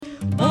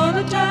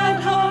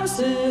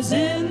horses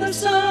in the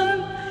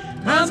sun.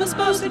 How's I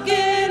supposed to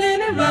get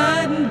any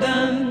riding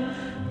done?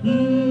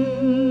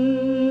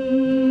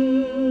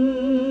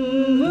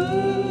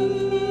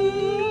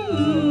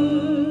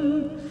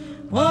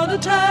 All the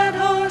tired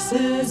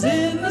horses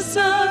in the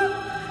sun.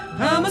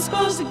 How am I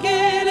supposed to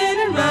get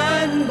any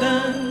riding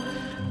done?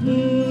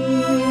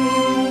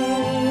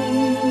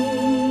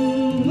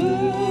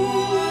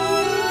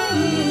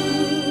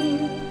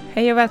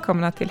 Hej och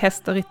välkomna till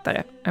Häst och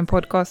ryttare, en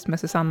podcast med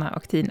Susanna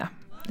och Tina.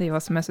 Det är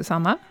jag som är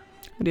Susanna.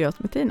 Och det är jag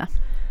som är Tina.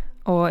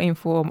 Och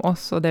info om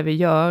oss och det vi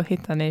gör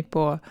hittar ni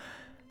på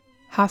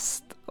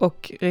Häst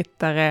och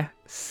ryttare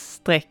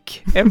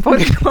 -- en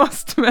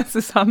podcast med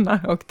Susanna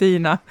och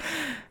Tina.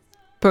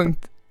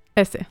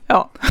 .se.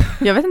 Ja.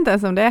 Jag vet inte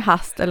ens om det är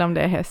hast eller om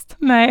det är häst.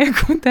 Nej, jag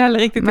kommer inte heller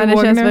riktigt men ihåg.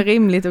 Men det känns nu. väl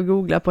rimligt att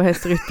googla på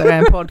hästryttare,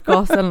 en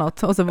podcast eller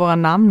något. Och så våra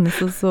namn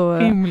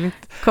så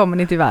kommer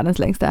ni till världens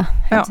längsta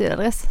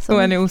hemsidadress. Då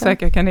är ni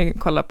osäkra kan ni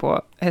kolla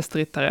på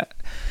hästryttare,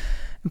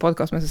 en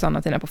podcast med Susanna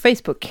och Tina på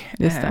Facebook.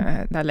 Just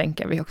det. Där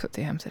länkar vi också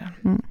till hemsidan.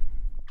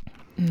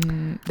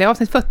 Det är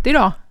avsnitt 40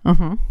 idag.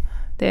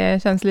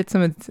 Det känns lite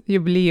som ett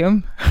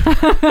jubileum.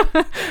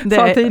 Det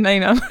sa Tina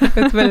innan.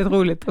 Ett väldigt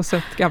roligt och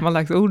sött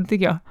gammaldags ord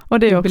tycker jag. Och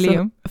det är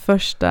jubileum. Också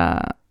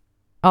första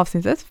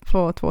avsnittet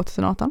på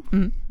 2018.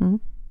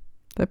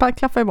 Det bara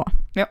klaffar ju bra.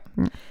 Ja.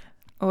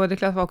 Och det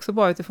klaffar också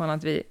bra utifrån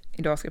att vi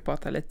idag ska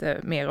prata lite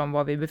mer om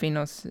var vi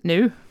befinner oss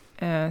nu.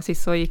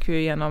 Sist så gick vi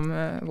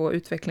igenom vår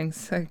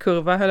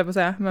utvecklingskurva, höll jag på att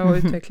säga, med vår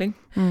utveckling.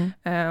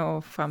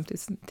 Och fram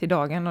till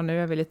dagen. Och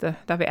nu är vi lite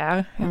där vi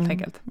är, helt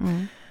enkelt.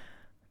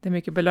 Det är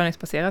mycket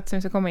belöningsbaserat som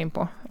vi ska komma in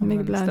på.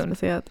 Mycket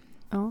belöningsbaserat.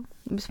 Ja,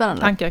 det blir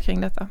spännande. Tankar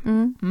kring detta.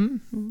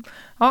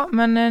 Ja,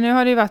 men nu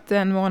har det ju varit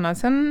en månad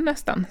sedan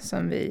nästan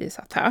som vi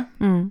satt här.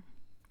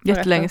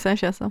 Jättelänge sedan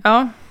känns det.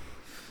 Ja.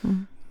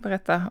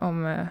 Berätta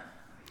om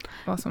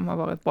vad som har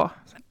varit bra.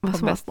 Vad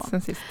som bäst var bra.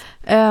 sen sist.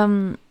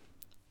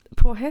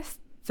 På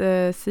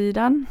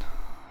hästsidan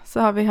så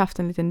har vi haft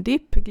en liten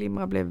dipp.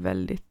 Glimra blev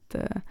väldigt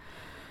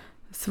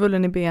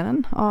svullen i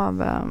benen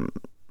av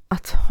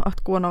att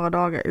gå några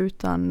dagar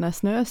utan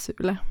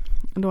snösule.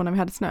 Då när vi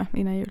hade snö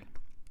innan jul.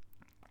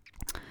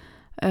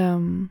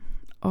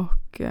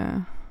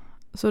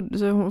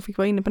 Så hon fick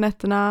vara inne på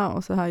nätterna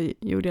och så här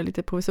gjorde jag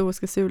lite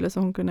provisoriska sulor så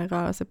hon kunde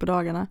röra sig på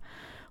dagarna.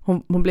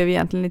 Hon blev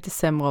egentligen lite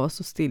sämre av att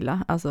stå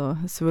stilla, alltså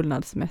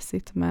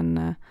svullnadsmässigt,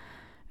 men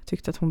jag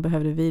tyckte att hon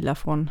behövde vila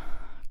från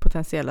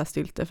potentiella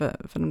stylter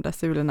för de där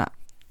sulorna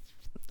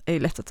är ju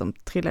lätt att de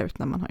trillar ut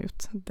när man har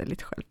gjort det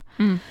lite själv.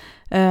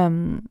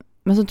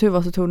 Men som tur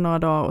var så tog det några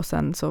dagar och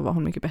sen så var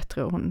hon mycket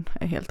bättre och hon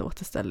är helt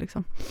återställd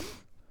liksom.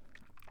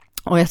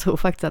 Och jag tror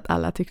faktiskt att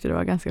alla tyckte det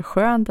var ganska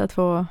skönt att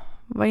få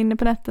vara inne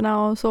på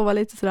nätterna och sova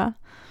lite sådär.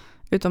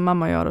 Utom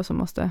mamma och jag då som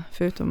måste,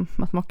 förutom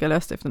att mocka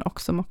lösdriften,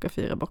 också mocka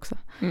 4 boxar.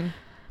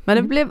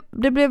 Men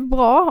det blev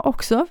bra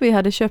också. Vi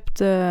hade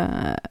köpt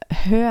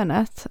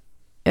hönät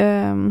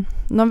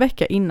någon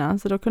vecka innan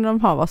så då kunde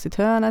de ha varsitt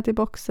hönät i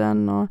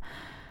boxen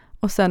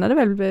och sen när det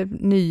väl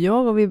blev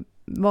nyår och vi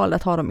valde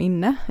att ha dem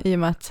inne i och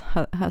med att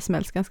här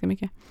smälls ganska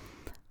mycket.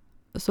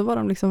 Så var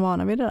de liksom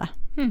vana vid det där.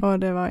 Och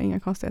det var inga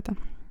konstigheter.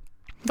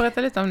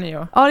 Berätta lite om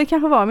nyår. Ja, det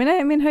kanske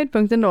var min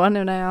höjdpunkt ändå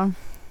nu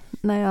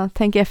när jag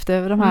tänker efter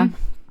över de här.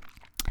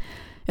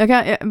 Jag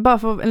kan bara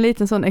få en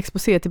liten sån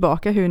exposé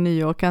tillbaka hur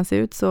nyår kan se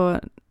ut. Så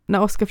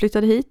när Oskar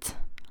flyttade hit,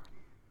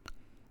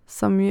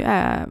 som ju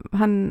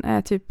han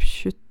är typ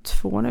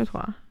 22 nu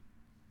tror jag.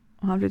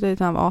 Och han flyttade hit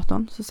när han var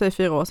 18, så säger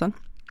 4 år sedan.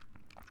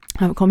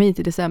 Han kom hit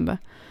i december.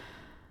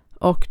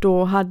 Och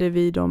då hade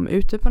vi dem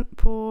ute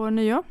på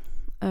nyår.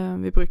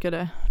 Vi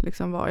brukade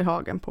liksom vara i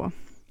hagen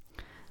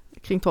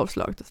kring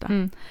 12-slaget och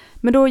sådär.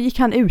 Men då gick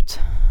han ut.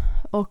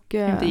 Och,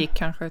 inte gick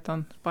kanske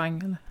utan sprang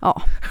eller?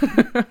 Ja.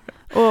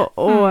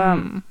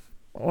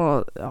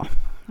 och ja.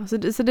 Så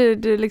det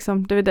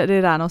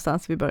är där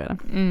någonstans vi började.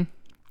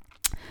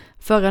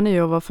 Förra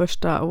nyår var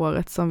första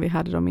året som vi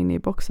hade dem inne i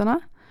boxarna.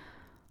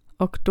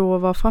 Och då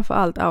var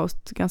framförallt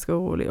Aust ganska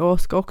orolig. Och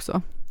Oskar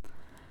också.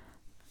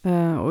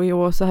 Och i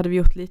år så hade vi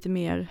gjort lite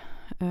mer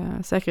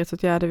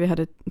säkerhetsåtgärder. Vi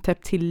hade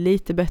täppt till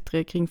lite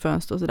bättre kring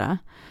fönster och sådär.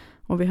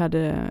 Och vi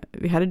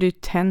hade det ju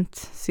tänt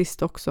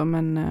sist också,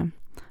 men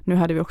nu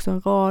hade vi också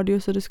en radio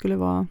så det skulle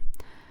vara...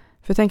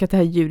 För jag tänker att det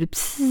här ljudet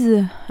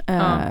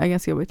är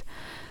ganska jobbigt.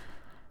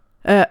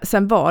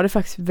 Sen var det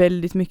faktiskt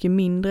väldigt mycket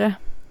mindre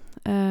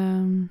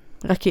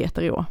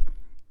raketer i år.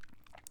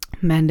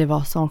 Men det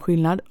var sån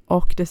skillnad.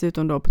 Och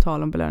dessutom då på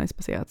tal om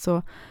belöningsbaserat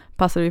så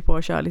passade vi på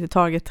att köra lite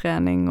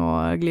targetträning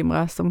och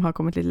Glimra som har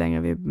kommit lite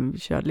längre. Vi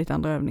körde lite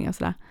andra övningar och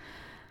sådär.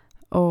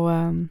 Och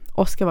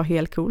Oskar var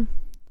helt cool.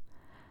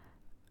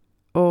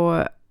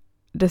 Och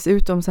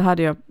dessutom så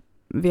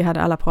vi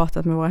hade alla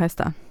pratat med våra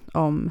hästar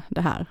om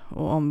det här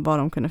och om vad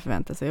de kunde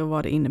förvänta sig och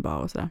vad det innebar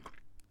och sådär.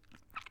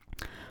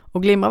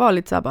 Och Glimra var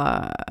lite såhär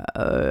bara,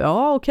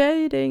 ja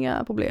okej, det är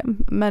inga problem.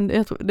 Men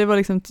jag tror, det var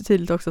liksom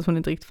tydligt också att hon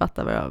inte riktigt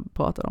fattade vad jag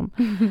pratade om.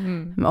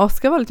 Men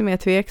Oskar var lite mer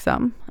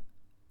tveksam.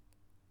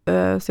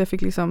 Så jag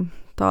fick liksom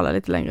tala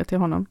lite längre till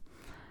honom.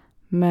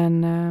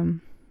 Men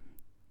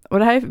och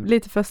det här är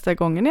lite första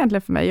gången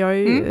egentligen för mig. Jag är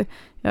ju,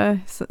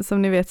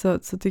 som ni vet så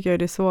tycker jag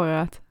det är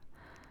svårare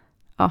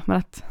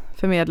att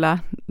förmedla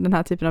den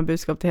här typen av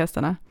budskap till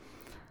hästarna.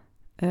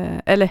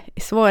 Eller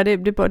svårare,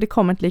 det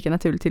kommer inte lika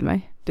naturligt till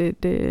mig.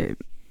 Det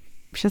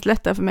känns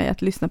lättare för mig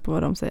att lyssna på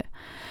vad de säger.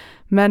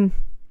 Men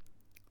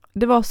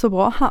det var så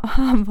bra.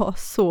 Han var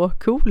så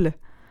cool.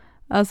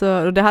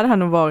 Alltså, det hade han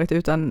nog varit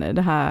utan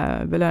det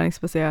här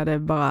belöningsbaserade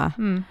bara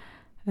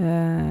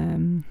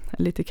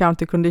lite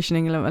counter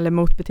conditioning eller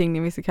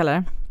motbetingning vi ska kalla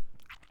det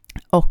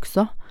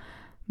också.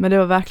 Men det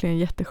var verkligen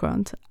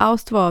jätteskönt.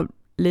 Aust var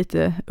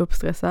lite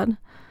uppstressad.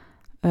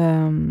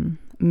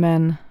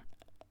 Men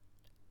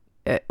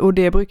och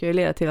det brukar ju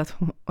leda till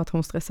att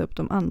hon stressar upp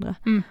de andra.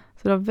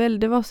 Så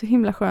det var så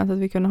himla skönt att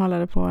vi kunde hålla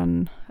det på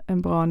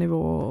en bra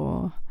nivå.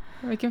 Och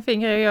vilken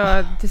fin grej att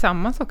göra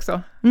tillsammans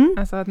också.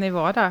 Alltså att ni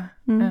var där.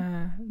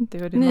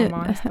 Du och din mamma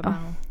och hästarna.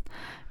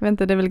 Jag vet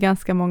inte, det är väl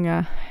ganska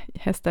många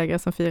hästägare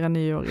som firar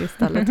nyår i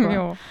stället.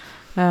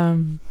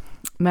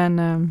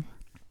 Men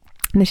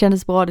det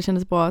kändes bra. Det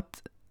kändes bra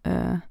att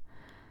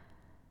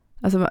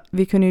alltså,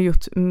 vi kunde ju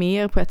gjort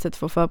mer på ett sätt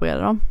för att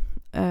förbereda dem.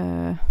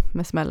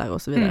 Med smällare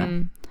och så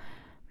vidare.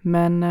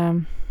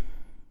 Men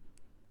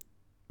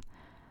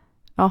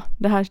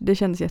det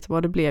kändes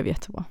jättebra. Det blev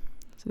jättebra.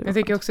 Jag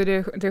tycker också det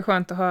är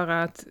skönt att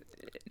höra att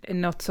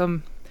något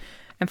som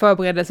en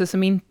förberedelse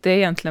som inte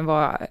egentligen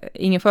var,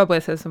 ingen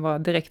förberedelse som var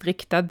direkt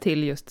riktad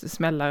till just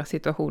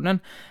smällarsituationen,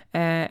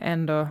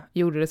 ändå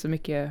gjorde det så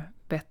mycket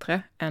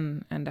bättre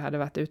än det hade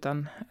varit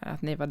utan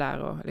att ni var där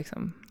och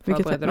liksom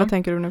förberedde dem. Vad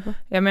tänker du nu på?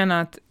 Jag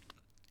menar att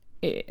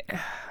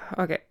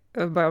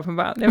jag börjar från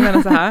början. Jag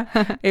menar så här,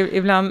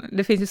 ibland,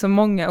 det finns ju så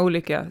många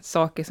olika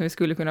saker som vi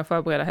skulle kunna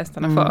förbereda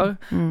hästarna för.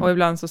 Och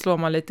ibland så slår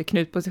man lite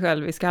knut på sig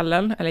själv i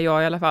skallen, eller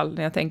jag i alla fall,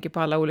 när jag tänker på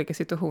alla olika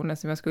situationer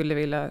som jag skulle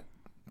vilja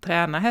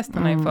träna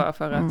hästarna inför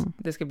för att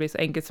det ska bli så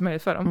enkelt som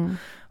möjligt för dem.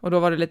 Och då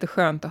var det lite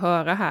skönt att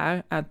höra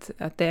här att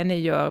det ni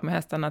gör med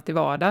hästarna till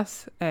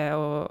vardags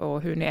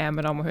och hur ni är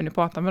med dem och hur ni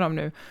pratar med dem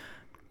nu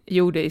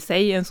gjorde i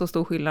sig en så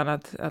stor skillnad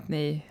att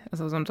ni,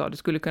 alltså som du sa, du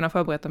skulle kunna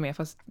förbereda mer,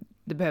 fast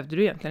det behövde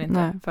du egentligen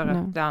inte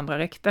att det andra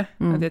räckte.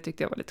 Och det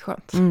tyckte jag var lite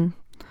skönt.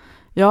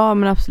 Ja,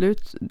 men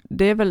absolut.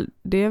 Det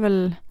är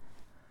väl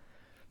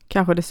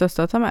kanske det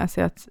största att ta med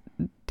sig, att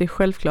det är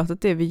självklart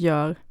att det vi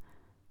gör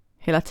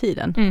hela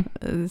tiden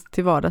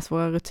till vardags,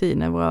 våra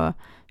rutiner,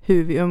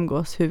 hur vi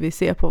umgås, hur vi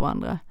ser på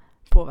varandra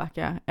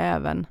påverkar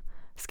även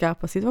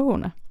skarpa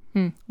situationer.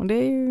 Och det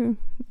är ju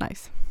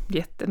nice.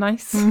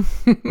 Jättenice.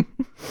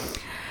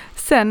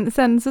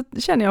 Sen så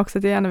känner jag också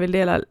att jag gärna vill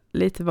dela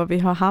lite vad vi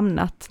har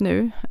hamnat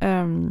nu.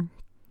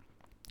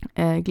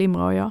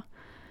 Glimra och jag.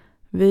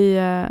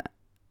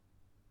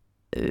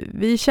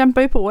 Vi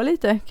kämpar ju på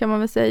lite, kan man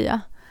väl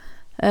säga.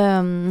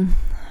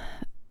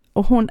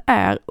 Och hon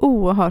är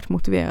oerhört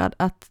motiverad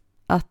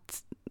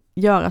att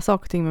göra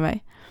saker och ting med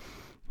mig.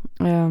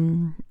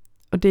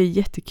 Och det är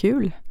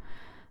jättekul.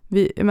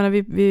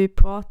 Vi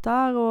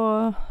pratar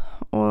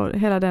och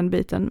hela den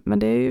biten. Men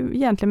det är ju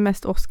egentligen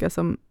mest Oskar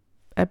som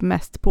är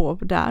mest på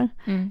där.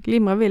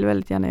 Glimra vill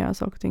väldigt gärna göra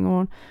saker och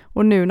ting.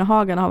 Och nu när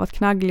hagarna har varit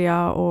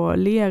knaggliga och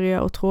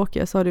leriga och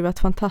tråkiga så har det varit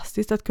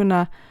fantastiskt att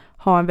kunna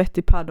ha en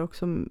vettig paddock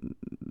som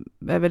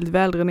är väldigt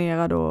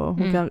väldränerad och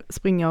hon kan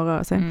springa och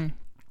röra sig.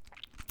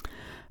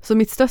 Så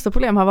mitt största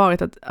problem har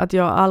varit att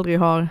jag aldrig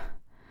har,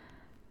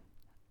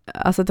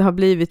 alltså att det har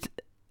blivit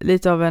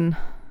lite av en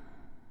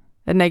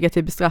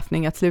negativ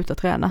bestraffning att sluta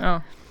träna.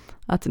 Ja.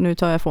 Att nu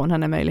tar jag från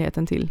henne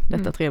möjligheten till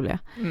detta trevliga.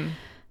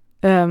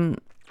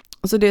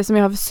 Så det som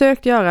jag har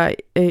försökt göra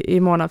i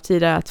mån av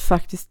tid är att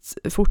faktiskt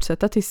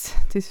fortsätta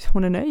tills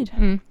hon är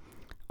nöjd.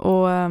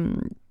 Och,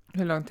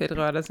 hur lång tid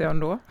rör det sig om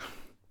då?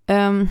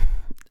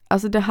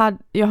 Alltså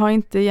jag har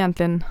inte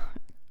egentligen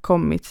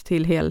kommit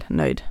till helt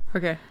nöjd.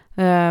 Okay.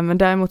 Men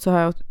däremot så har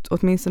jag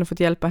åtminstone fått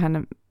hjälpa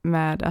henne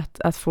med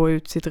att få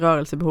ut sitt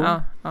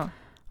rörelsebehov.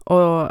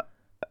 Och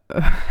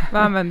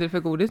vad använder du för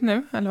godis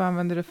nu? Eller vad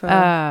använder du för?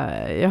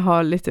 Jag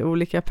har lite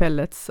olika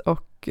pellets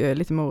och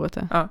lite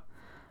morötter.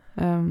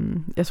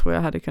 Jag tror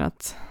jag hade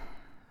kunnat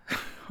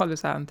hålla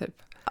så här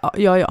typ.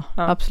 Ja.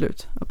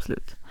 Absolut.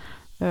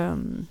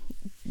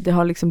 Det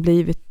har liksom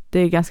blivit, det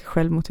är ganska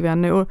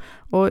självmotiverande nu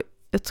och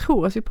jag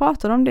tror att vi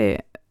pratade om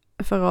det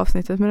förra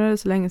avsnittet, men det är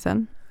så länge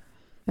sedan.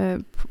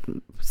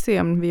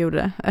 Se om vi gjorde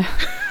det.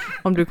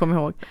 Om du kommer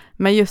ihåg.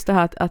 Men just det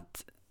här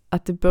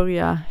att det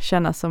börjar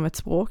kännas som ett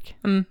språk.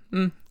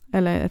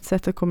 Eller ett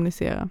sätt att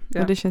kommunicera.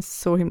 Ja. Och det känns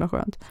så himla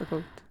skönt. Så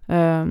coolt.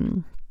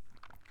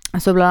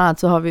 Så bland annat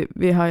så har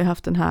vi har ju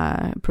haft den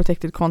här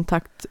protected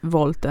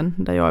contact-volten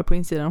där jag är på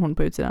insidan och hon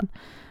på utsidan.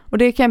 Och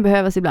det kan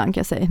behövas ibland, kan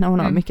jag säga, när hon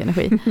har mycket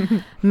energi.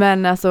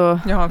 Men alltså...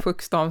 Jag har en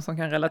fuxdam som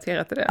kan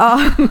relatera till det.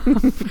 Ja,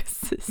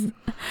 precis.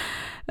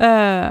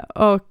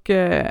 Och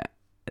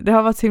det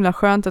har varit så himla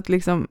skönt att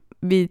liksom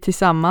vi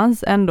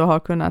tillsammans ändå har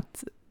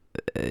kunnat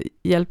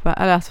hjälpa,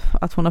 eller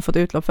att hon har fått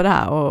utlopp för det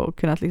här och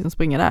kunnat liksom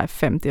springa där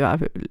 50 varv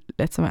hur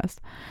lätt som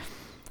helst.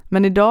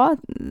 Men idag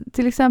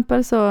till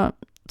exempel så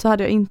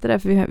hade jag inte det,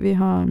 för vi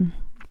har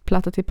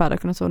plattat till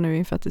paddocken och så nu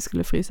inför att det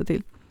skulle frysa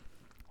till.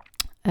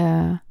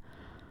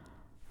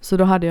 Så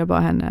då hade jag bara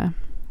henne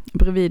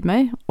bredvid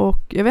mig.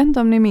 Och jag vet inte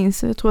om ni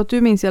minns, jag tror att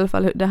du minns i alla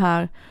fall det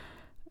här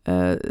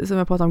som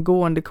jag pratade om,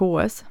 gående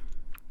KS.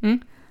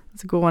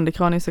 Alltså gående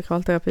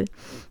kraniosakralterapi.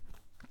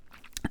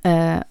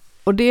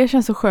 Och det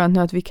känns så skönt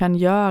nu att vi kan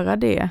göra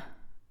det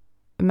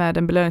med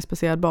en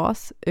belöningsbaserad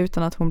bas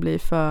utan att hon blir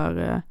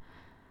för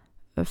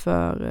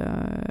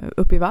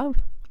upp i varv.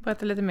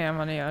 Berätta lite mer om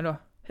vad ni gör då.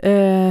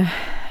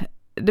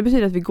 Det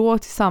betyder att vi går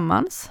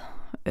tillsammans.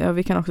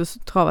 Vi kan också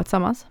trava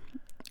tillsammans.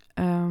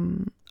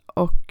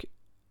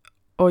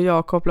 Och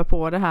jag kopplar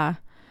på det här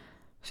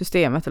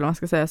systemet, eller vad man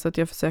ska säga, så att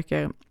jag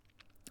försöker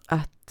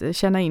att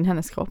känna in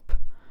hennes kropp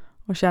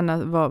och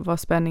känna var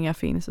spänningar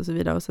finns och så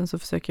vidare. Och sen så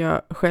försöker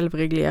jag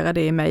självreglera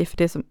det i mig, för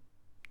det som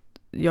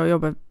jag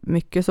jobbar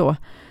mycket så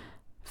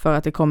för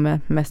att det kommer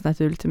mest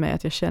naturligt till mig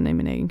att jag känner i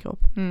min egen kropp.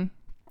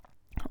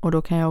 Och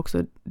då kan jag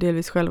också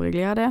delvis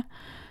självreglera det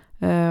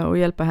och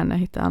hjälpa henne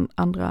att hitta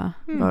andra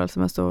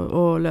rörelsemönster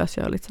och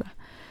lösgöra lite sådär.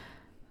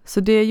 Så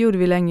det gjorde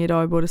vi länge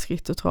idag i både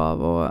skritt och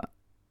trav,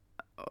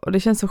 och det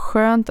känns så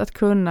skönt att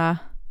kunna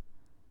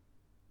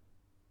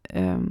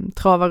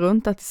trava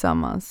runt där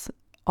tillsammans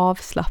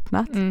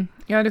avslappnat.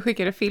 Ja, du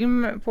skickade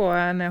film på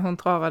när hon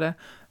travade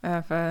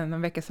för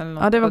någon vecka sedan.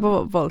 Ja, det var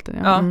på volten.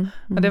 Ja.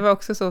 Och det var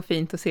också så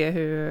fint att se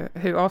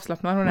hur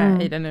avslappnad hon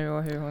är i det nu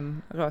och hur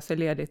hon rör sig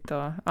ledigt.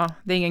 Och,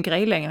 det är ingen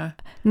grej längre.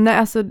 Nej,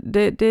 alltså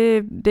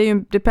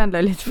det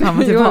pendlar lite fram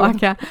och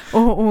tillbaka.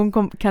 Och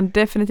hon kan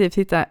definitivt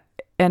hitta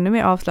ännu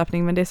mer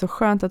avslappning, men det är så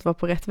skönt att vara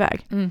på rätt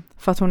väg.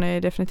 För att hon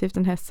är definitivt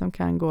en häst som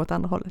kan gå åt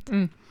andra hållet.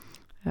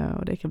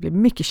 Och det kan bli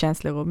mycket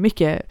känslor och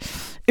mycket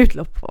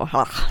utlopp och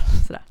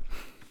sådär.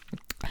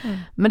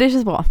 Men det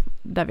känns bra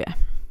där vi är.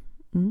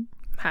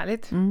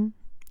 Härligt.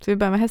 Så vi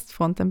börjar med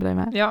hästfronten på dig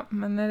med. Ja,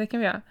 men det kan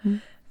vi göra.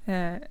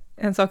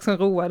 En sak som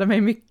roade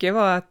mig mycket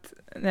var att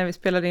när vi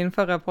spelade in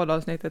förra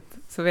poddavsnittet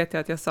så vet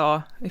jag att jag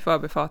sa i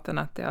förbifarten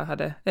att det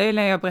är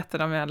när jag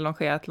berättade om jag hade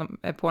longerat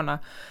Epona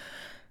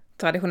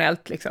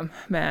traditionellt liksom,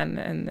 med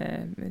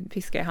en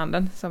fiska i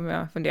handen som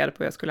jag funderade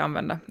på att jag skulle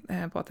använda,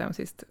 pratade jag om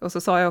sist. Och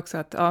så sa jag också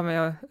att men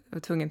jag var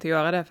tvungen att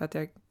göra det för att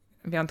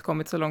vi har inte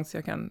kommit så långt så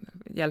jag kan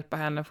hjälpa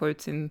henne få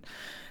ut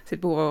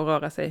sitt behov av att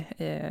röra sig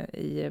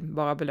i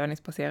bara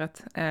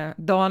belöningsbaserat.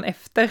 Dagen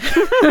efter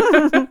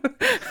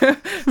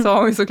så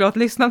har vi såklart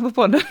lyssnat på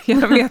podden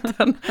genom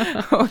etern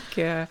och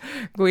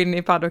gå in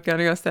i paddocken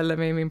och jag ställer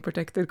mig i min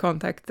protected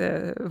contact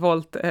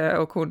volt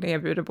och hon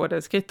erbjuder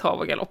både skritt, trav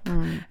och galopp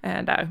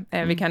där.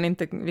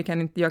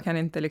 Jag kan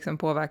inte liksom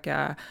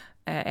påverka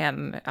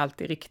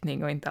alltid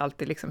riktning och inte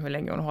alltid liksom hur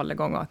länge hon håller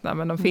gångarterna,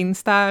 men de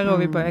finns där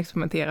och vi börjar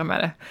experimentera med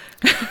det.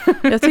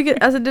 Jag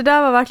tycker, alltså det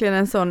där var verkligen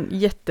en sån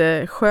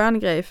jätteskön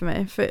grej för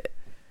mig, för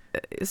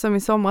som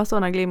i somras då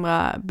när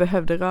Glimra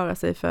behövde röra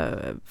sig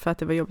för att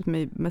det var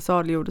jobbigt med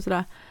sadeljord och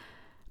sådär,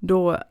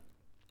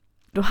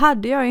 då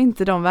hade jag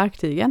inte de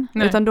verktygen.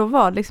 Nej. Utan då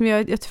var det liksom,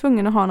 jag är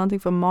tvungen att ha någonting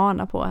för att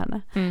mana på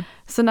henne.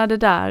 Så när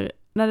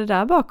det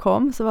där bara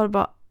kom så var det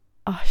bara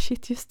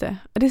shit, just det.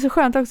 Det är så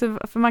skönt också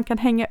för man kan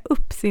hänga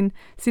upp sin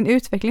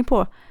utveckling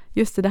på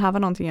just det här var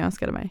någonting jag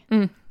önskade mig.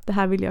 Det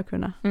här vill jag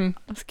kunna. Det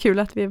är så kul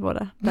att vi är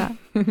båda där.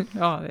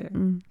 Ja,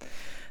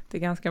 det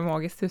är ganska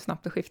magiskt hur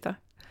snabbt det skiftar.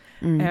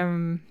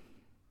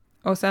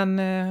 Och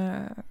sen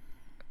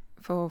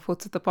för att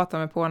fortsätta prata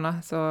med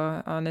Epona,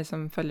 så ni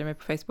som följer mig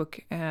på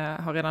Facebook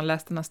har redan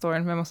läst den här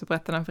storyn, men jag måste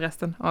berätta den för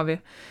resten av er.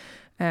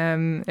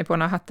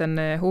 Epona har haft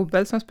en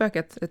hovböld som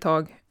spökat ett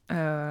tag,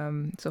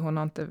 så hon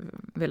har inte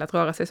velat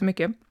röra sig så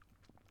mycket.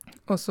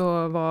 Och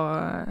så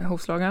var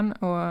hovslagaren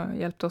och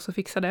hjälpte oss att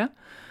fixa det.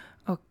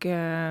 Och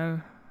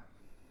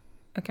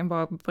jag kan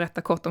bara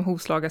berätta kort om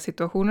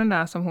hovslagarsituationen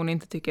där som hon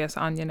inte tycker är så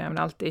angenäm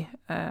alltid.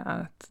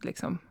 Att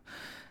liksom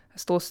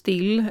stå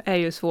still är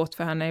ju svårt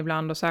för henne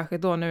ibland, och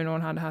särskilt då nu när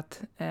hon hade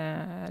haft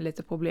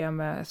lite problem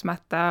med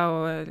smärta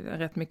och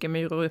rätt mycket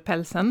myror i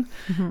pälsen,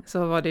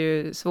 så var det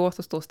ju svårt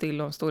att stå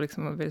still och hon stod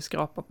liksom och ville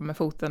skrapa med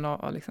foten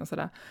och liksom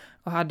sådär.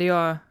 Och hade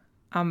jag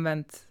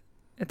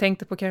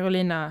tänkte på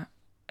Carolina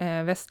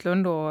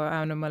Westlund och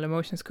Animal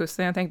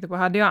Emotions-kursen, jag tänkte på,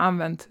 hade jag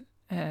använt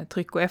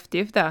tryck och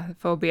eftergift där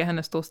för att be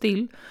henne stå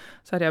still,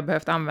 så hade jag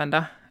behövt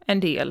använda en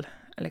del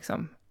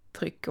liksom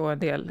tryck och en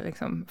del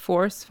liksom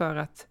force för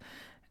att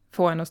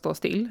få henne att stå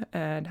still.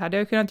 Det hade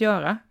jag kunnat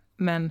göra,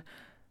 men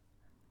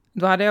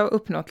då hade jag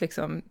uppnått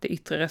liksom det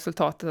yttre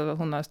resultatet att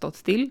hon hade stått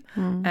still.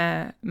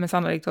 Men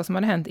sannolikt vad som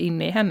hade hänt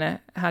inne i henne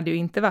hade ju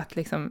inte varit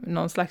liksom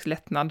någon slags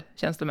lättnad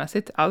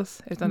känslomässigt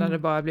alls, utan det hade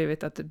bara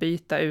blivit att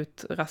byta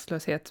ut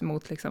rastlöshet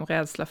mot liksom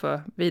rädsla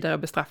för vidare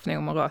bestraffning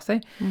om man rör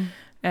sig.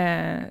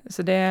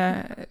 Så det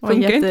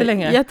funkar ju inte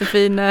längre.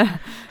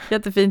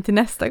 Jättefin till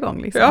nästa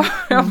gång liksom.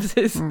 Ja,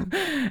 precis.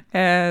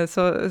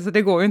 Så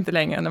det går ju inte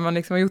längre. När man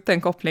liksom har gjort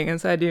den kopplingen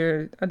så är det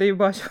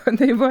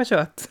är ju bara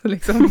kött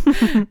liksom.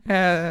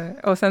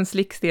 Och sen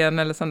slicksten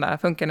eller sånt där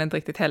funkar det inte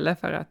riktigt heller,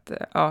 för att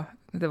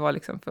det var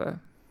liksom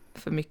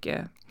för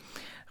mycket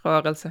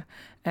rörelse.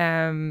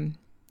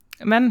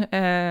 Men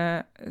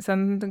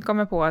sen kom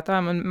jag på att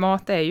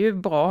mat är ju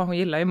bra, hon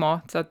gillar ju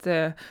mat, så att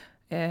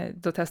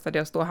då testade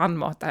jag att stå och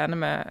handmata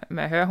henne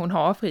med hö. Hon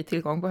har fri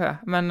tillgång på hö.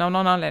 Men av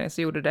någon anledning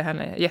så gjorde det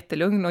henne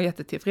jättelugn och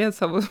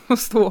jättetillfreds av att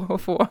stå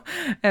och få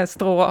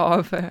strå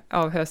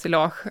av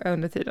hösilage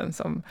under tiden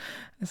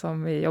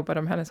som vi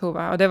jobbade med hennes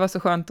hovar. Och det var så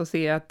skönt att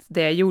se att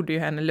det gjorde ju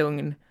henne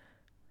lugn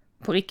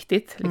på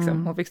riktigt.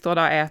 Liksom. Hon fick stå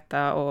där och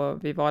äta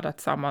och vi var där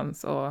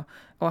tillsammans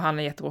och han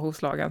är jättebra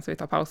hovslagaren så vi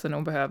tar pausen när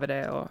hon behöver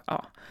det och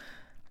ja,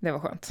 det var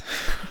skönt.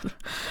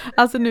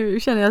 Alltså nu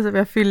känner jag att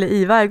jag fyller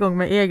i varje gång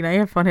med egna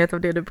erfarenheter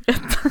av det du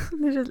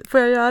berättar. Får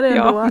jag göra det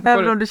ändå? Ja,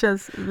 även om det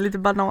känns lite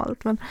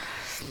banalt. Men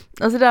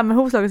alltså det där med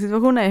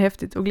hovslagarsituationen är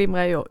häftigt och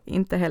Glimra är ju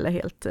inte heller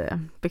helt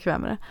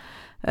bekväm med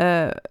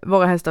det.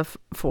 Våra hästar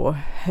får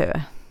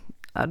hö.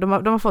 De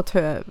har fått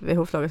hö vid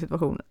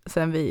hovslagarsituation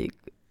sen vi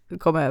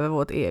kom över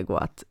vårt ego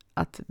att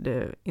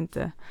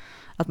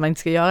man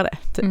inte ska göra det.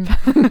 Typ.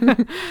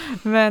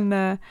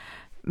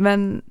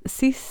 Men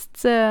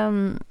sist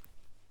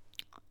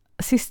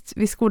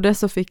vi skodde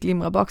så fick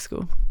Glimra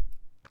bakskor.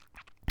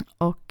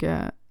 Och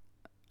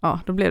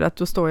då blev det att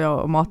då står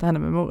jag och matar henne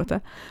med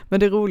morötter. Men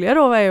det roliga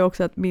då är ju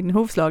också att min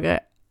hovslagare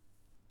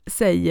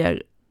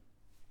säger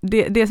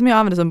det som jag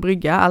använder som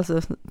brygga,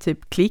 alltså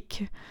typ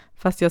klick,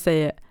 fast jag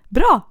säger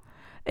bra.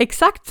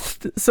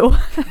 Exakt så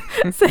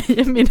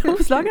säger min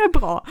hovslagare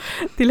bra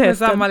till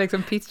hästen. Med samma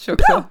liksom pitch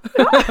också.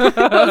 Ja.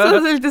 Och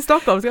så lite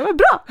stockholmska, men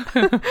bra.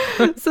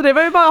 Så det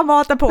var ju bara att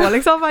mata på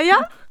liksom.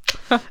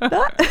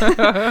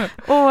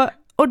 Ja.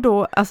 Och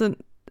då, alltså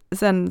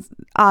sen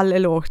all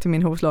eloge till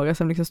min hovslagare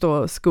som liksom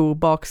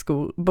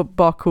står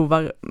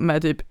bakhovar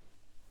med typ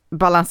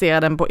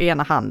balanserar den på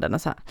ena handen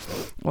och så här.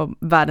 Och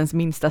världens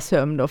minsta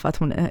sömn då för att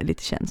hon är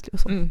lite känslig och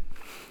så.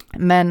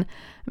 Men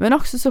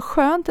också så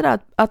skönt det där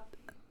att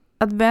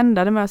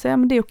vända det med att säga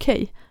men det är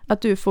okej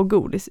att du får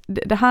godis.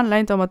 Det handlar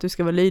inte om att du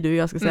ska vara lydig och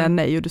jag ska säga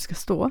nej och du ska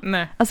stå.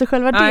 Nej. Alltså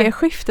själva det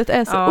skiftet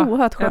är så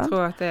oerhört skönt. Jag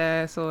tror att det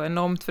är så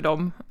enormt för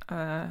dem.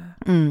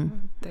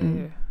 Det är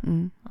ju...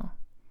 Ja.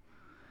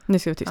 Nu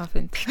ska vi tyst. Ja,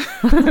 fint.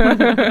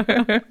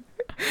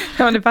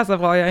 Ja, det passar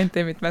bra. Jag är inte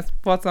i mitt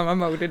mest pratsamma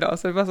mode idag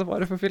så det passar bra.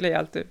 Du får fylla i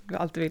allt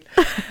du vill.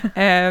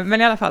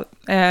 Men i alla fall,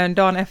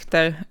 dagen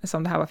efter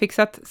som det här var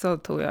fixat så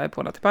tog jag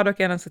på till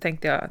paddocken och så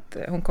tänkte jag att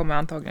hon kommer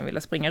antagligen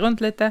vilja springa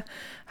runt lite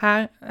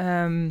här.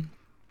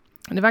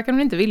 Det verkar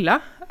hon inte vilja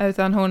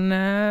utan hon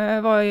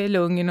var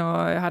lugn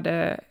och jag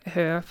hade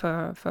hö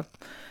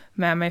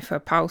med mig för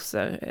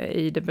pauser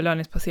i det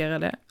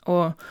belöningsbaserade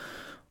och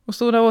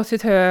stod där åt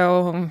sitt hö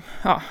och hon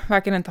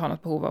verkar inte ha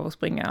något behov av att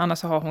springa. Annars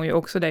så har hon ju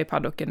också det i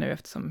paddocken nu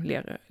eftersom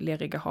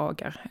leriga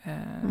hagar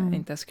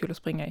inte är så kul att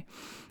springa i.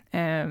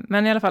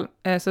 Men i alla fall,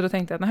 så då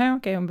tänkte jag att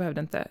hon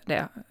behövde inte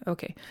det.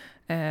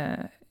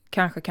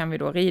 Kanske kan vi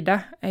då rida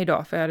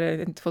idag för jag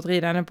hade inte fått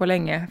rida henne på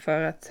länge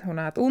för att hon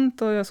har haft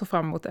ont och jag såg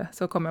fram emot det.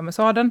 Så kom jag med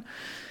sadeln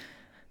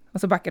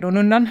och så backade hon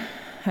undan.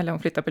 Eller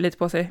hon flyttade lite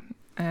på sig.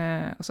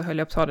 Och så höll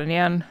jag upp sadeln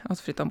igen och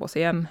så flyttade hon på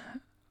sig igen.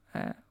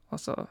 Och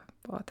så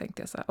bara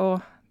tänkte jag så här,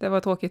 det var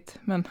tråkigt,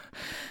 men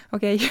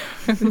okej.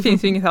 Det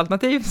finns ju inget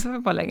alternativ, så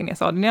jag bara lägger ner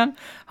sadeln igen.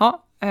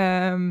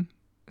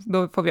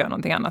 Då får vi göra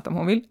någonting annat om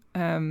hon vill.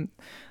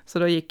 Så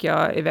då gick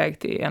jag iväg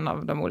till en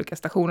av de olika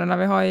stationerna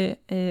vi har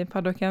i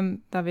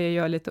paddocken, där vi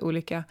gör lite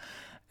olika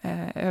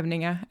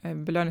övningar,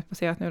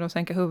 belöningsbaserat nu då,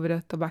 sänka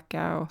huvudet och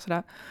backa och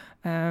sådär.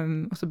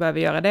 Och så började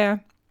vi göra det.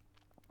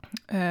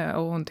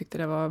 Och hon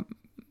tyckte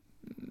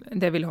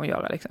det ville hon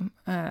göra liksom.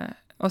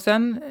 Och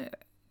sen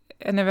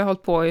när vi har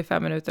hållit på i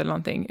 5 minuter eller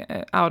någonting,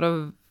 out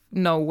of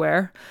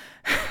nowhere,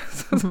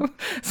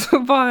 så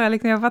bara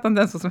liksom, jag fattar inte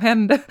ens vad som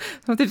hände.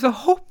 Så typ så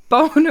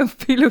hoppar hon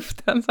upp i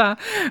luften så här,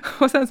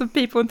 och sen så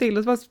piper hon till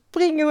och så bara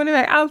springer hon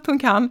iväg allt hon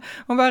kan.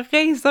 Hon bara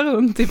racear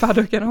runt i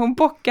paddocken och hon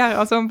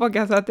bockar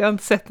så att jag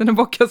inte sett henne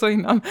bocka så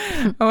innan.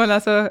 Och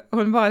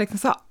hon bara liksom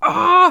så här,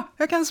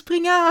 jag kan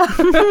springa!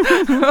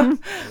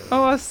 Och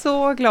var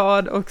så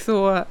glad och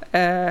så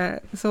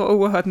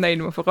oerhört nöjd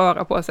med att få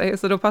röra på sig.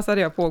 Så då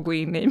passade jag på att gå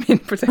in i min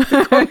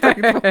protective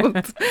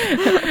contact.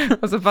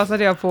 Och så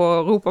passade jag på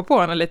att ropa på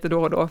henne lite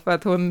då och då för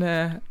att hon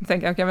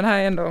tänker, men här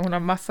är ändå, hon har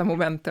massa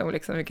momentum och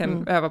liksom vi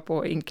kan öva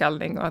på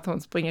inkallning och att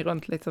hon springer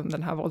runt liksom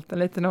den här volten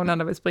lite när hon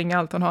ändå vill springa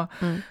allt hon har.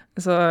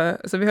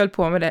 Så vi höll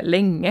på med det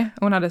länge.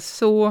 Hon hade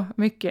så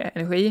mycket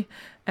energi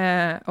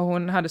och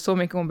hon hade så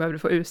mycket hon behövde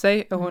få ur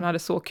sig och hon hade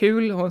så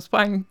kul. Hon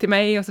sprang till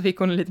mig och så fick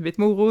hon en liten bit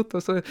morot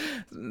och så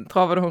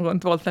travade hon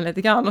runt volten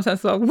lite grann och sen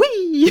så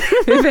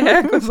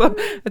iväg och så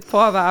ett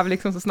par varv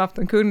liksom så snabbt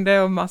hon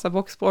kunde och massa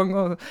boxsprång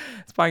och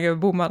sprang över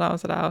bommarna och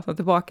sådär och så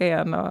tillbaka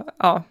igen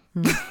och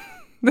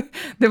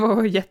det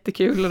var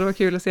jättekul och det var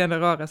kul att se henne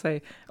röra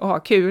sig och ha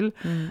kul.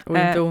 Och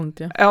inte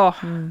ont,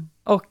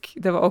 och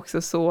det var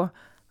också så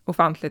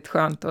ofantligt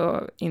skönt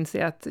att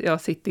inse att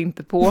jag sitter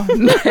inte på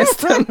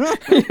hästen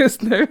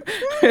just nu.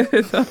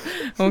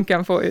 Hon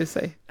kan få ur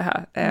sig det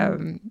här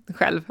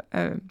själv.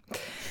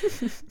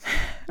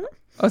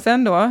 Och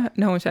sen då,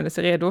 när hon kände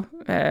sig redo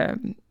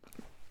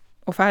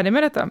och färdig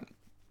med detta,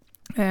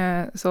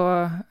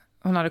 så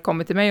hon hade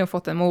kommit till mig och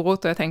fått en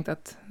morot och jag tänkte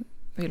att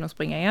vill hon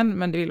springa igen,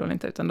 men det vill hon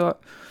inte, utan då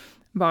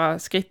bara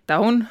skrittar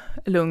hon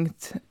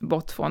lugnt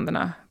bort från den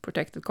här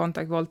protected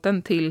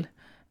contact-volten till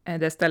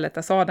det stället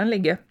där sadeln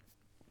ligger.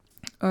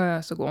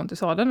 Så går hon till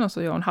sadeln och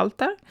så gör hon halt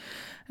där.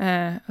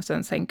 Och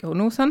sen sänker hon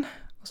nosen.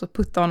 Och så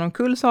puttar hon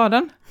omkull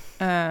sadeln.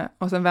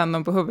 Och sen vänder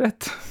hon på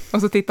huvudet.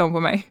 Och så tittar hon på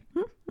mig.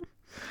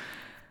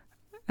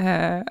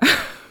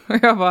 Och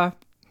jag bara...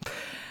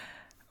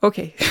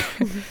 Okej.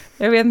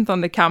 Jag vet inte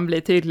om det kan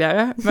bli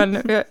tydligare. Men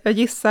jag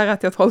gissar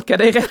att jag tolkar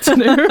dig rätt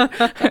nu.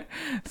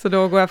 Så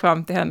då går jag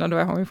fram till henne och då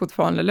är hon ju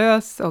fortfarande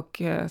lös.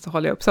 Och så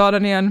håller jag upp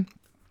sadeln igen.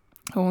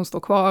 Och hon står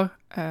kvar.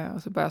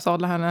 Och så börjar jag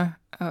sadla henne.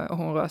 Och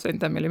hon rör sig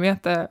inte en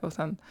millimeter. Och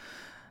sen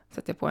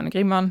sätter jag på henne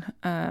grimman.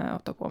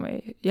 Och tar på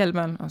mig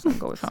hjälmen. Och sen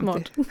går vi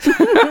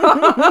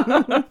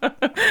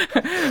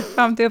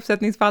fram till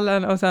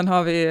uppsättningsfallen. Och sen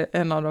har vi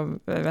en av de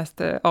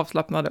mest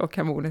avslappnade och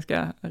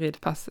harmoniska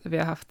ridpass vi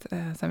har haft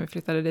sen vi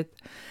flyttade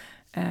dit.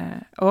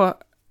 Och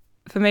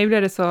för mig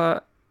blev det så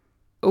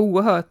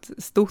oerhört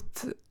stort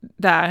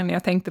där när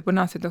jag tänkte på den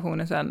här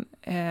situationen sen.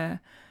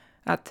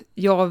 Att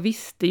jag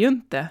visste ju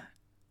inte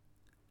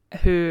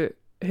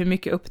hur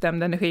mycket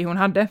uppdämd energi hon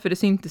hade, för det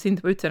syntes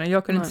inte på utsidan.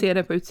 Jag kunde inte se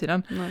det på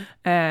utsidan.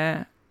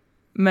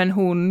 Men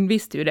hon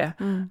visste ju det.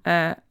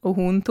 Och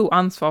hon tog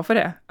ansvar för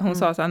det. Hon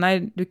sa så här,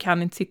 nej, du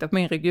kan inte sitta på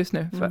min rygg just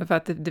nu, för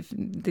att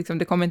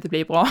det kommer inte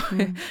bli bra.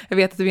 Jag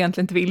vet att du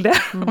egentligen inte vill det,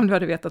 om du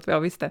hade vetat vad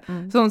jag visste.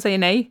 Så hon säger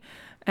nej.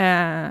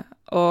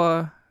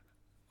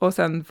 Och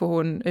sen får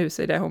hon ur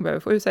sig det hon behöver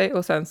få ur sig.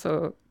 Och sen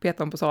så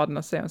petar hon på sadeln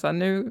och säger så här,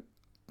 nu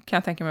kan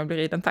jag tänka mig att bli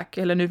riden, tack.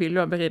 Eller nu vill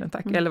jag bli riden,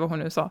 tack. Eller vad hon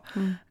nu sa.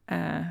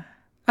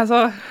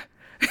 Alltså,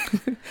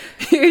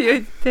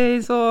 det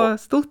är så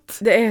stort.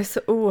 Det är så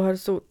oerhört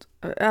stort.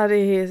 Ja,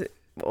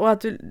 och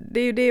att det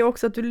är ju det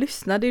också att du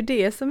lyssnar. Det är ju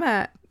det som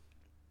är...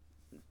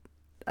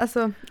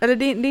 Alltså, eller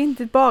det är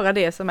inte bara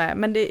det som är,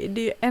 men det är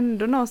ju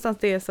ändå någonstans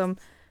det som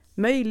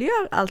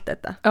möjliggör allt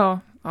detta. Ja.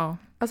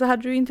 Alltså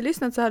hade du inte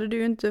lyssnat så hade du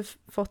ju inte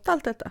fått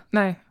allt detta.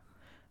 Nej.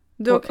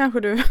 Då kanske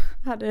du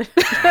hade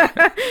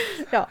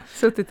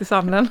suttit i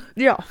samlen.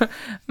 Ja.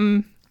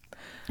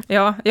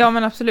 Ja,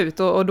 men absolut.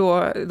 Och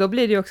då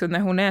blir det ju också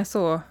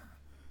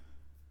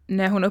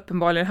när hon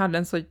uppenbarligen hade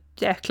en så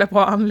jäkla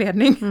bra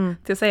anledning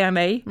till att säga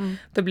nej.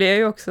 Då blir jag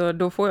ju också,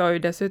 då får jag ju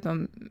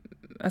dessutom,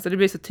 alltså det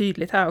blir så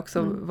tydligt här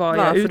också vad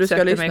jag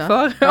utsätter mig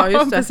för.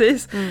 Ja,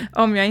 precis.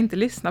 Om jag inte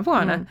lyssnar på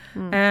henne.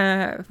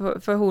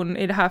 För hon,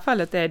 i det här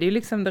fallet är det ju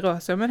liksom, det rör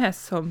sig om en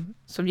häst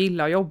som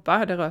gillar att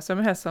jobba. Det rör sig om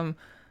en häst som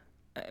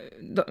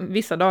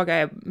vissa dagar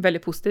är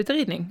väldigt positiv till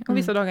ridning och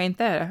vissa dagar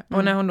inte är det.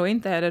 Och när hon då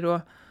inte är det,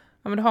 då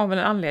men då har hon väl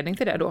en anledning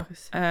till det då.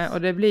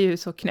 Och det blir ju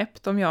så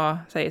knäppt om jag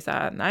säger så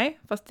här, nej,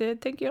 fast det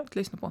tänker jag inte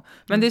lyssna på.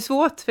 Men det är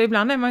svårt, för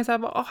ibland är man ju så här,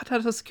 det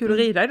hade varit så kul att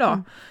rida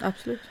idag.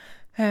 Absolut.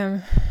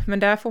 Men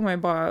där får man ju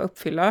bara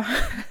uppfylla,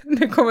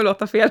 det kommer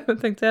låta fel, men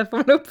jag tänkte att får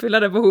man uppfylla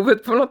det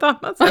behovet på något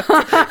annat sätt.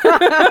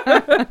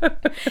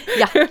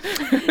 Ja,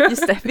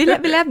 just det, vi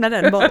lämnar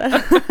den bollen.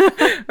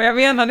 Men jag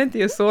menade inte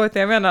just så, utan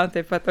jag menade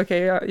typ att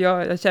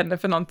jag kände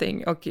för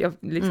någonting och jag,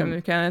 liksom,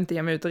 nu kan jag inte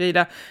ge mig ut och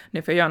rida,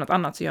 nu får jag göra något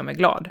annat så gör mig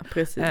glad.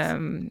 Precis.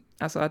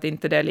 Alltså att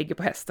inte det ligger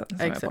på hästen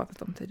som Exakt. jag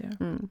pratat om tidigare.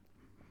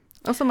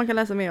 Och som man kan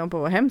läsa mer om på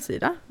vår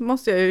hemsida,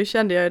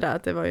 kände jag ju där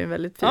att det var ju en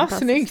väldigt fin passus.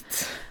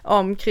 Snyggt!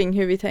 Kring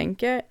hur vi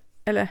tänker,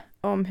 eller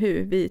om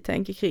hur vi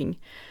tänker kring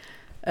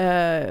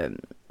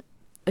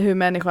hur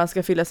människan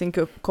ska fylla sin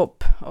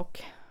kopp och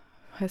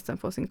hästen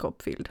får sin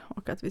kopp fylld.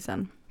 Och att vi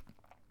sen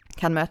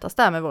kan mötas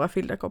där med våra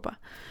fyllda koppar.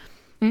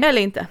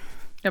 Eller inte.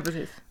 Ja,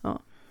 precis. Ja.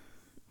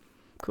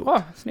 Cool.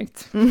 Bra,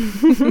 snyggt.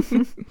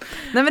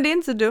 Nej, men det är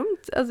inte så dumt.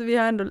 Alltså vi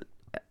har ändå...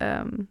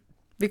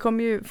 vi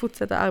kommer ju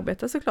fortsätta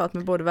arbeta såklart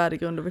med både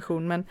värdegrund och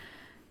vision,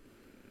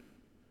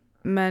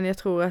 men jag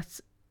tror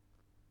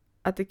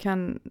att det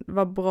kan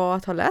vara bra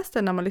att ha läst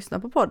den när man lyssnar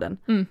på podden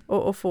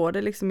och få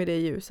det liksom i det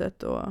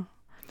ljuset.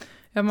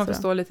 Ja, man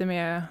förstår lite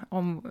mer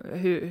om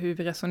hur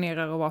vi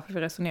resonerar och varför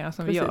vi resonerar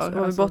som Precis, vi gör.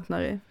 Och vi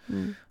bottnar i.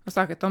 Och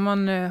säkert om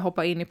man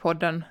hoppar in i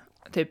podden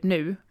typ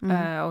nu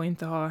och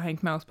inte har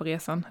hängt med oss på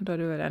resan, då är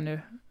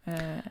det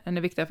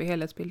ännu viktigare för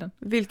helhetsbilden.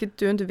 Vilket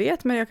du inte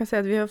vet, men jag kan säga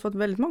att vi har fått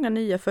väldigt många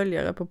nya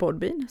följare på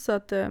Podbean, så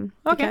att det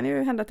kan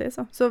ju hända att det är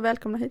så. Så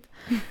välkomna hit.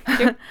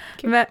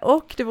 Kul.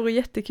 Och det vore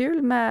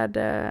jättekul med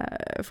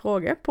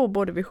frågor på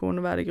både vision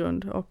och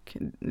värdegrund och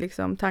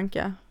liksom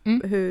tankar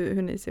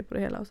hur ni ser på det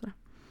hela och sådär.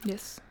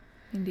 Yes,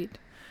 indeed.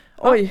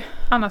 Oj.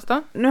 Annars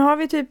då? Nu har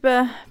vi typ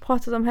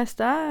pratat om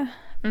hästar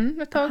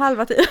ett tag.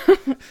 Halva tid.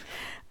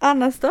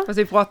 Annars då? Fast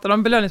vi pratade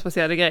om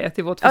belöningsbaserade grejer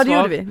till vårt försvar.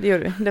 Ja, det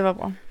gjorde vi. Det var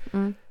bra.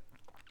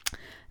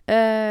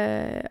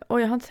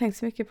 Och jag har inte tänkt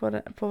så mycket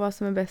på vad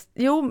som är bäst.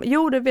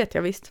 Jo, det vet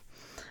jag visst.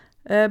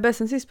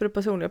 Bäst än sist på det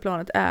personliga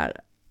planet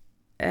är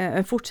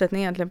en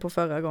fortsättning egentligen på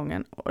förra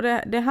gången. Och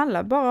det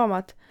handlar bara om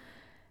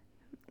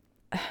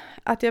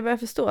att jag börjar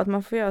förstå att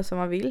man får göra som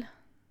man vill.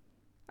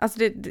 Alltså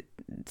det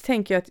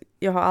tänker jag att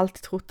jag har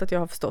alltid trott att jag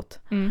har förstått.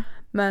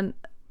 Men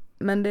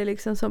det är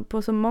liksom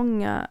på så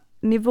många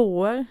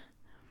nivåer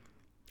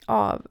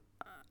av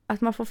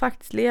att man får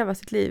faktiskt leva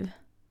sitt liv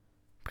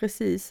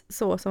precis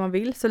så som man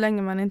vill så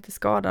länge man inte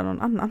skadar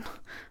någon annan.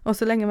 Och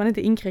så länge man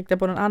inte inkräktar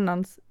på någon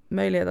annans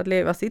möjlighet att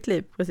leva sitt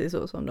liv precis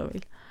så som de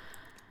vill.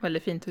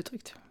 Väldigt fint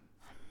uttryckt.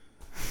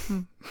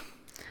 Mm.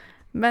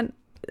 Men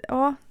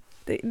ja,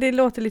 det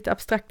låter lite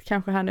abstrakt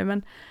kanske här nu,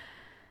 men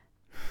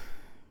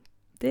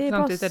det är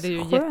samtidigt bara är det ju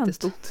skönt.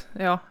 jättestort.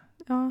 Ja.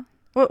 Ja.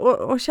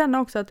 Och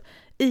känna också att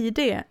i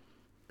det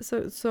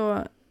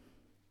så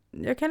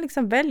jag kan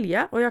liksom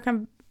välja, och jag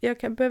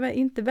kan behöver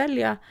inte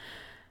välja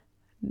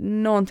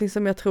någonting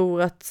som jag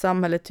tror att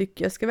samhället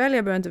tycker jag ska välja.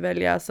 Jag behöver inte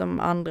välja som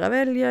andra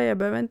väljer. Jag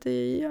behöver inte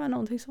göra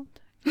någonting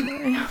sånt.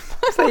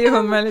 Säger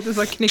hon med lite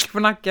så knick på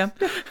nacken.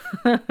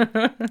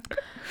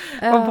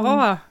 Vad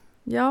bra.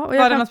 Ja, och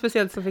var det något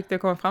speciellt som fick dig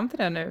att komma fram till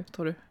det nu,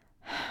 tror du?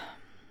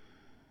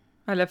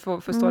 Eller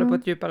förstå det på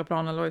ett djupare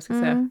plan, eller vad jag ska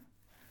säga.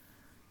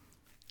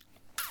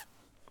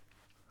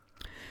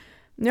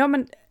 Ja,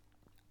 men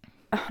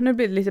nu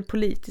blir det lite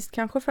politiskt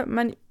kanske,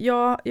 men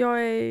jag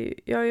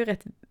är ju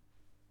rätt,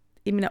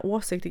 i mina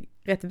åsikter,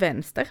 rätt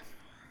vänster.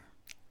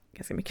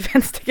 Ganska mycket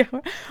vänster kanske,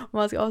 om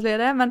man ska avslöja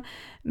det.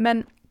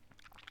 Men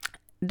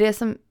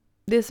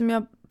det som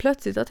jag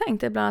plötsligt har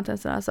tänkt är bland annat en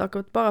sån här sak,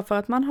 att bara för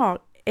att man har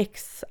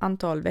x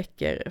antal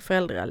veckor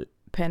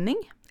föräldrapenning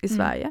i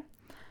Sverige,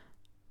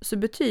 så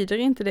betyder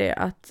inte det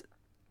att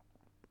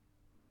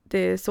det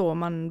är så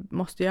man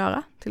måste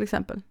göra, till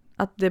exempel.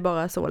 Att det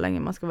bara är så länge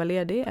man ska vara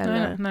ledig.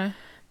 Eller, nej.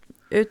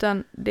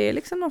 Utan det är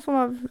liksom någon form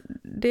av,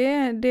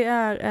 det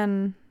är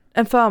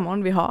en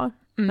förmån vi har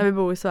när vi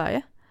bor i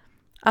Sverige.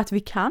 Att vi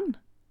kan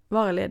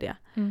vara lediga.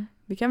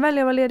 Vi kan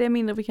välja att vara lediga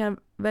mindre, vi kan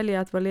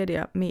välja att vara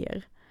lediga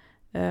mer.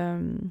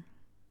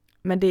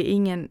 Men det är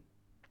ingen...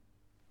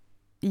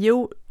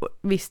 Jo,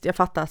 visst, jag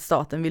fattar att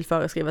staten vill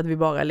föreskriva att vi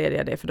bara är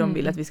lediga det, för de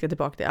vill att vi ska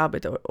tillbaka till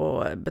arbete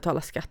och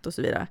betala skatt och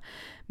så vidare.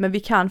 Men vi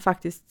kan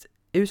faktiskt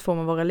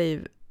utforma våra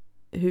liv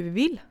hur vi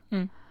vill.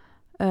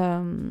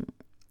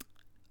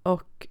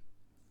 Och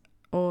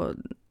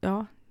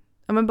ja,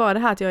 men bara det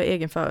här att jag är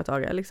egen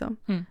företagare liksom.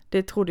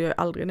 Det trodde jag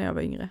aldrig när jag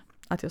var yngre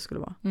att jag skulle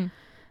vara.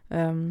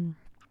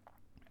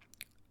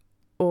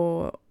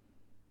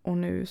 Och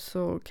nu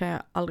så kan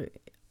jag aldrig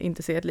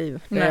inte se ett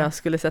liv där jag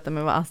skulle sätta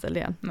mig och vara anställd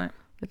igen. Nej.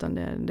 Utan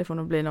det får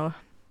nog bli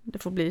det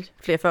får bli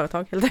fler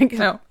företag helt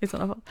enkelt i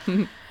sådana fall.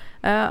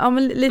 Ja,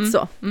 men lite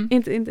så.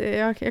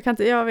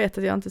 Jag vet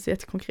att jag inte ser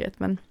jättekonkret,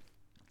 men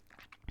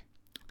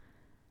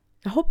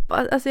jag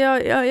hoppas, alltså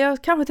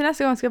jag kanske till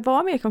nästa gång ska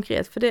vara mer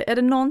konkret, för är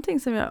det någonting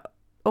som jag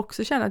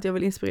också känner att jag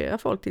vill inspirera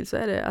folk till, så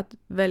är det att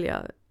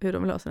välja hur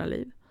de vill ha sina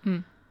liv.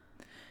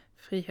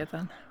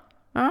 Friheten.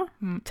 Ja,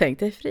 tänk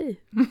dig fri.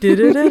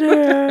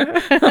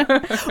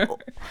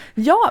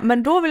 Ja,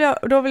 men då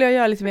vill jag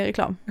göra lite mer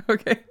reklam.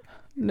 Okej.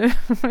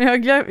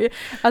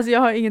 Alltså jag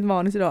har inget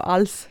manus idag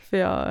alls, för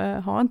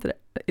jag har inte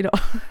det idag.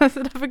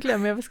 Så därför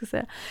glömmer jag vad jag ska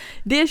säga.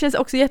 Det känns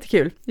också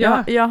jättekul.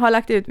 Ja. Jag har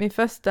lagt ut min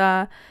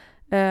första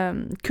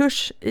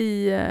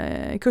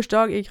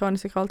kursdag i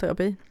kranisk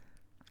sakralterapi.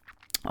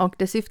 Och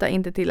det syftar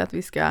inte till att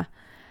vi ska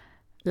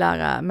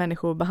lära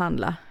människor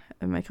behandla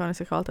med kranisk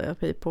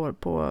sakralterapi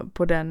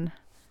på den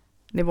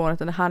nivån,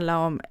 utan det handlar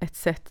om ett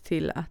sätt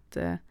till att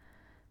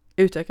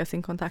utöka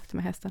sin kontakt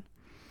med hästen.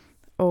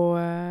 Och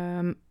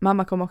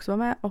mamma kommer också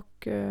vara med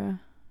och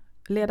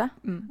leda,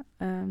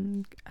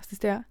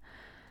 assistera.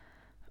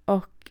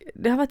 Och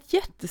det har varit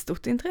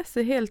jättestort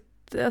intresse,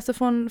 alltså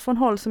från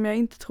håll som jag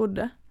inte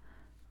trodde.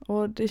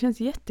 Och det känns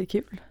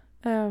jättekul.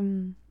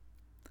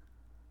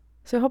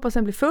 Så jag hoppas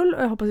den blir full,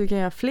 och jag hoppas vi kan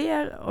göra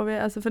fler. Och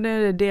för det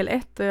är del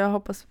 1, och jag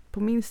hoppas på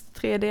minst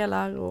 3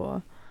 delar,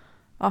 och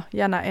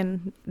gärna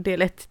en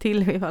del 1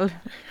 till i fall.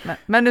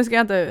 Men nu ska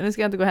jag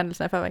inte gå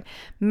händelserna i förväg.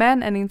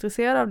 Men är ni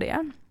intresserade av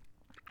det,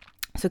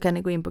 så kan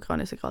ni gå in på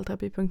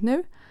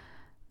kranisakralterapi.nu,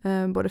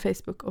 både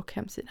Facebook och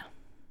hemsida.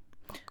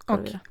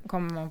 Och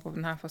kommer man på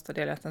den här första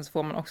delen så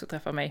får man också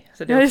träffa mig.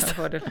 Så det är också en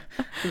fördel.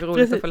 Det blir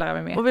roligt att få lära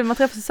mig mer. Och vill man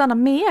träffa Susanna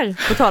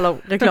mer, på tal om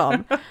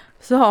reklam,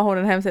 så har hon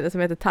en hemsida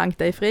som heter Tank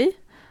dig fri.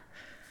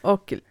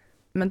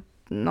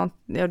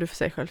 Du får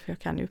säga själv, för jag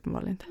kan ju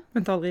uppenbarligen inte.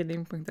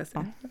 Mentalridning.se.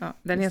 Ja,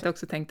 den heter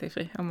också Tänk dig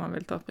fri, om man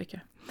vill ta pricka.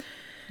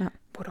 Ja.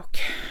 Både och.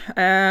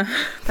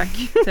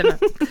 Tack.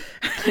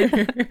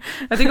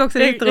 Jag tycker också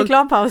det är jätteroligt.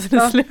 Reklampausen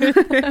är slut.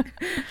 Jag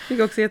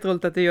tycker också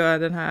jätteroligt att du gör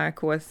den här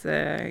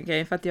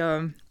KS-grejen, för att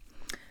jag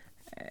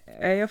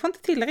får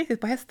inte till det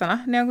riktigt på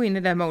hästarna när jag går in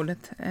i det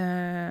modet.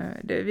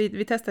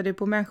 Vi testade ju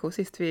på människor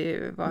sist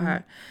vi var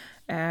här.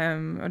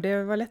 Och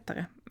det var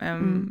lättare.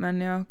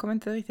 Men jag kommer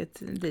inte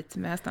riktigt dit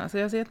med hästarna, så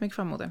jag ser jättemycket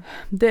fram emot det.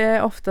 Det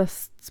är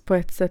oftast på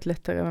ett sätt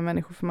lättare med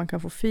människor, för man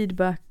kan få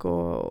feedback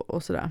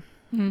och sådär.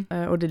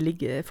 Och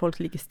folk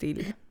ligger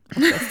still.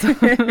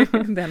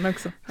 Den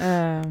också.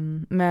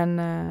 Men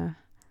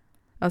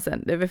och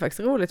sen, det var faktiskt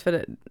roligt,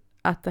 för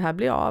att det här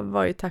blev av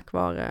var ju tack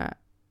vare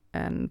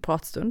en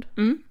pratstund.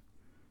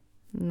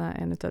 När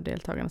en av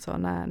deltagarna sa,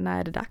 när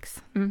är det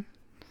dags?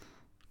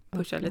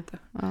 Pusha lite.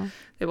 Ja.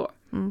 Det är bra.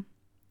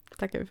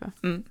 Tackar vi för.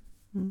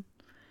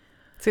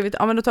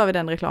 Men då tar vi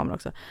den reklamen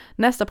också.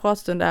 Nästa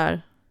pratstund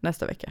är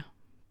nästa vecka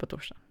på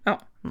torsdag.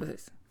 Ja,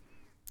 precis.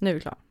 Nu är vi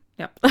klara.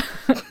 Ja.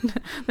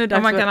 Nu är det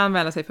Och man dags kan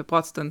anmäla sig för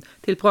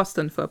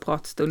pratstund för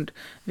pratstund.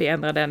 Vi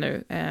ändrar det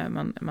nu.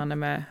 Man är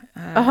med.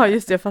 Jaha,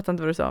 just det, jag fattar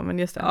inte vad du sa, men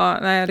just det. Ja,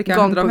 nej, det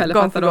kan inte de heller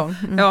fatta då.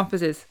 Mm. Ja,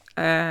 precis.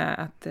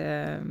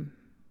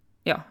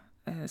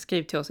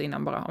 Skriv till oss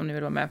innan bara om ni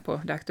vill vara med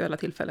på det aktuella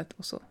tillfället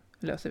och så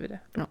löser vi det.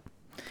 Ja.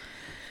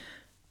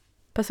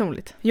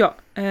 Personligt. Ja,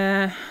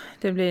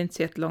 det blir inte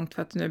så jättelångt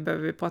för att nu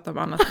behöver vi prata om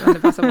annat, men det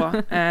passar bra.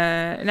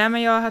 Nej,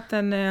 men jag har haft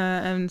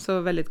en så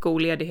väldigt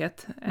god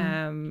ledighet.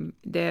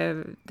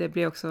 Det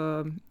blir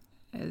också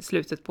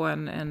slutet på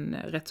en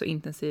rätt så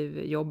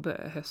intensiv jobb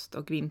höst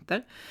och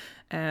vinter.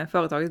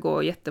 Företaget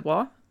går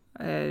jättebra.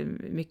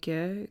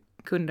 Mycket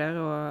kunder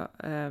och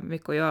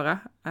mycket att göra.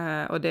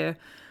 Och det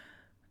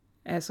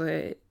är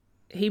så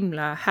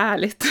himla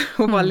härligt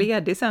att vara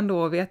ledig sen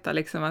då och veta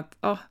liksom att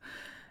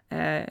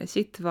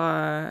shit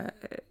vad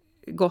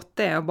gott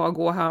det är att bara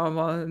gå här och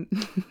vara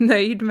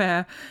nöjd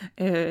med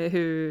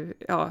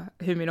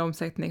hur min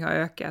omsättning har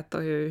ökat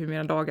och hur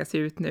mina dagar ser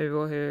ut nu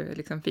och hur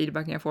liksom,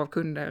 feedbacken jag får av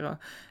kunder. Och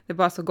det är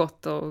bara så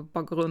gott att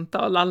bara gå runt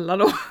och lalla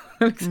då.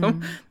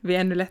 liksom. Det blir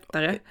ännu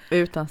lättare.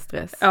 Utan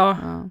stress. Ja.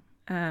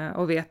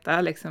 Och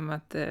veta liksom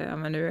att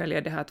men nu är jag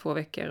ledig här 2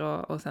 veckor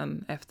och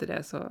sen efter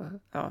det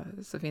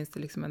så finns det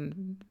liksom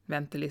en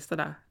väntelista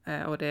där.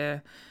 Och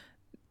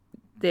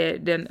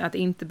att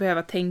inte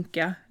behöva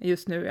tänka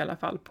just nu i alla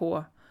fall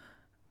på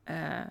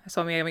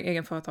som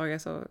egenföretagare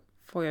så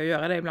får jag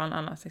göra det ibland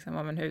annars. Liksom,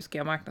 men hur ska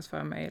jag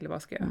marknadsföra mig eller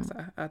vad ska jag så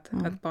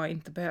att bara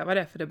inte behöva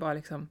det för det bara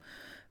liksom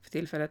för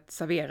tillfället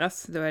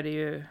serveras. Då är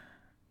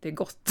det är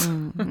gott.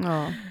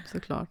 Ja,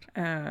 såklart.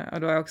 Och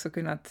då har jag också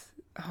kunnat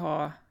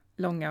ha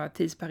långa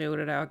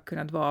tidsperioder där jag har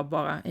kunnat vara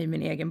bara i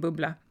min egen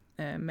bubbla.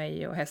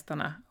 Mig och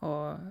hästarna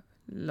och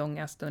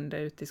långa stunder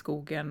ute i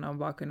skogen och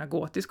bara kunna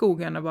gå till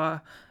skogen och bara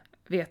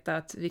veta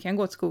att vi kan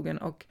gå till skogen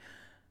och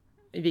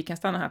vi kan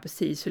stanna här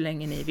precis hur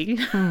länge ni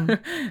vill.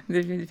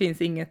 Det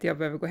finns inget jag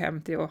behöver gå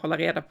hem till och hålla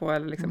reda på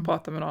eller liksom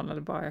prata med någon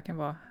eller bara jag kan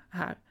vara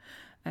här.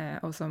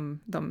 Och som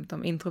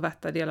de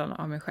introverta delarna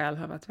av mig själv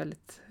har varit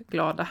väldigt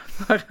glada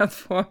för att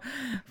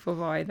få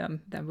vara i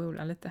den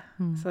bubblan lite.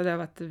 Så det har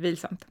varit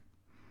vilsamt.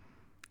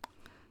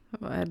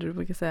 Vad är det du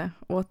brukar säga?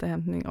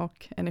 Återhämtning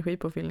och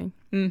energipåfyllning.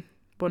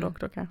 Både och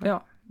då kanske.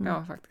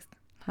 Ja, faktiskt.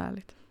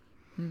 Härligt.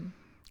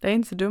 Det är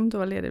inte så dumt att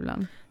vara ledig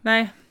ibland.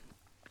 Nej.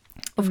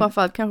 Och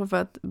framförallt kanske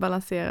för att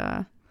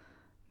balansera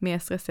mer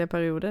stressiga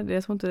perioder.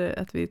 Jag tror inte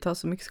att vi tar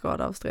så mycket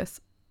skada av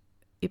stress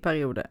i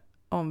perioder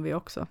om vi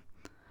också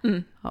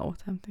har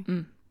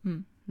återhämtning.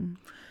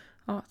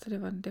 Ja, så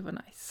det var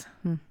nice.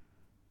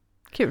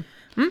 Kul.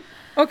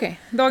 Okej,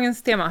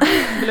 dagens tema,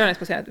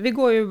 belöningsbaserat. Vi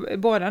går ju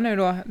båda nu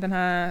då den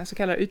här så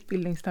kallade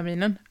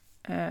utbildningsterminen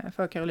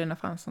för Carolina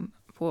Fransson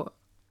på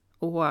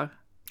OHR.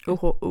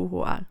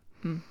 OHR.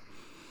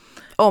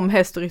 Om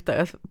häst och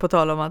ryttare, på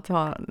tal om att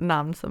ha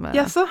namn som är...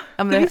 Jaså?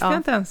 Det visste jag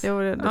inte ens. Jo,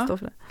 det står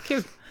för det.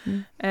 Kul.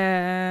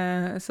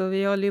 Så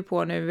vi håller ju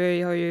på nu.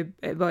 Vi har ju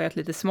börjat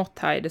lite smått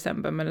här i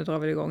december, men det drar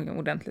väl igång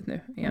ordentligt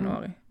nu i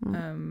januari.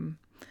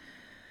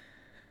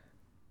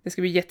 Det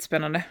ska bli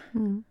jättespännande.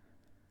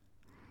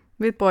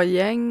 Vi är ett bra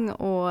gäng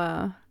och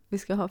vi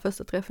ska ha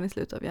första träffen i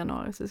slutet av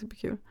januari, så det ska bli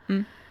kul.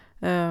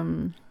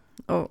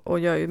 Och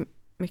gör ju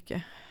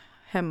mycket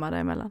hemma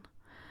däremellan.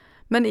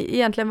 Men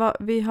egentligen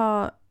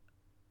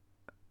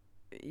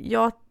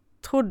jag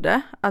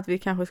trodde att vi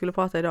kanske skulle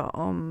prata idag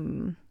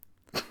om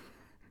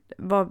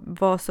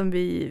vad som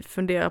vi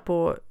funderar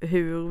på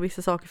hur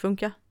vissa saker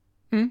funkar.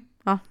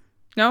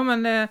 Ja,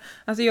 men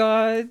alltså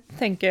jag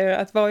tänker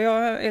att vad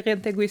jag är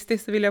rent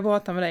egoistisk så vill jag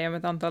prata med dig om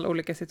ett antal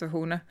olika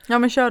situationer. Ja,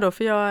 men kör då,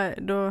 för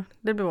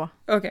det blir bra.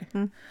 Okej.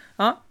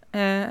 Ja,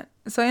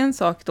 så en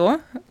sak då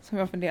som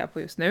jag funderar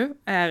på just nu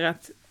är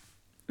att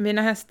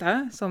mina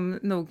hästar, som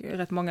nog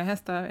rätt många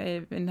hästar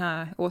i den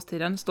här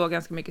årstiden, står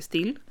ganska mycket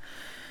still.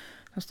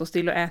 De står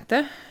still och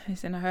äter i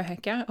sina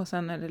höhäckar och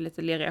sen är det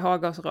lite leriga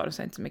hagar och så rör det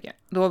sig inte så mycket.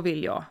 Då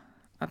vill jag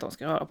att de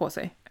ska röra på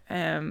sig.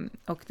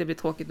 Och det blir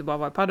tråkigt att bara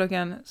vara i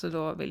paddocken, så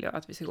då vill jag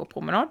att vi ska gå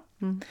promenad.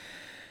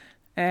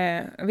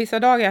 Vissa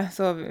dagar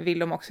så vill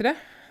de också det.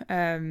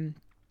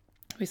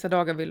 Vissa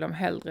dagar vill de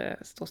hellre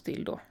stå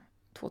still då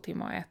 2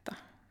 timmar och äta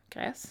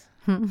gräs.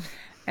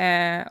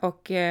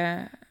 Och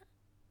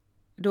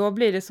då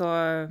blir det så...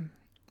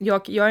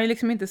 Jag är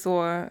liksom inte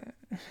så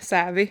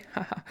savvy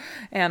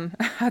än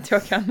att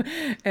jag kan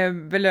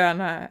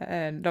belöna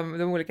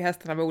de olika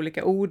hästarna med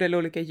olika ord eller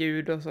olika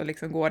ljud och så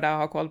liksom gå där och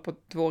ha koll på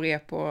 2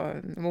 rep och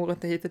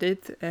morötter hit och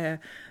dit.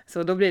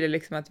 Så då blir det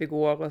liksom att vi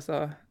går och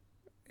så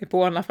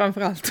Epona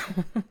framförallt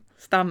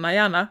stannar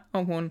gärna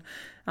om hon,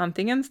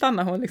 antingen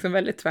stannar hon liksom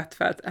väldigt tvärt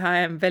för att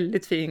här är en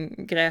väldigt fin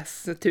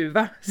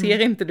grästuva, ser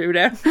inte du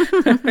det?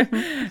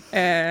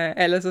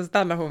 Eller så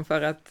stannar hon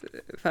för att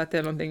det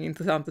är någonting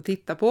intressant att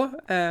titta på,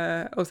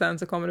 och sen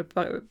så kommer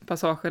det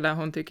passager där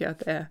hon tycker att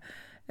det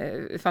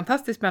är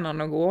fantastiskt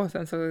spännande att gå, och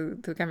sen så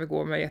kan vi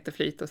gå med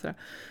jätteflyt och sådär.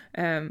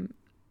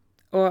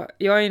 Och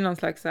jag är i någon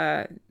slags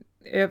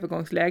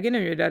övergångsläge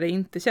nu där det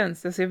inte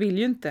känns, alltså jag vill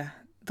ju inte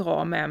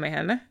dra med mig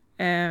henne.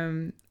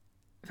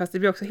 Fast det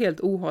blir också helt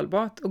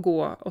ohållbart att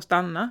gå och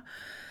stanna.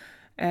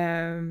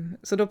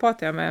 Så då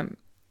pratade jag med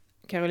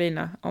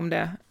Carolina om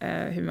det,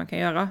 hur man kan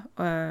göra.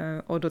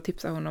 Och då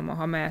tipsade hon om att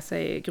ha med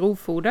sig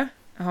grovfoder.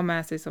 Ha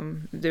med sig,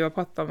 som du har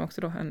pratat om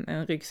också då,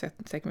 en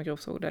ryggsäck med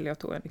grovfoder, eller jag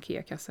tog en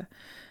IKEA-kasse.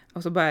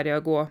 Och så började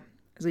jag gå,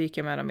 så gick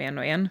jag med dem en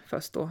och en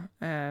först då,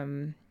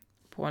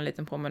 på en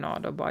liten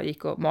promenad och bara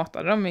gick och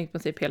matade dem i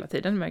princip hela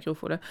tiden med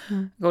grovfoder.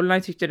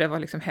 Goldeneye tyckte det var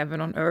liksom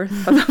heaven on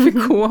earth, att han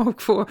fick gå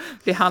och få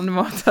bli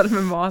handmatad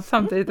med mat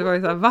samtidigt. Det var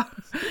ju så här, va?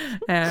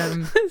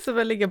 Så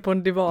väl ligga på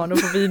en divan och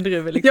få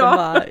vindruvor liksom,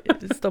 bara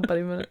stoppa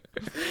i munnen.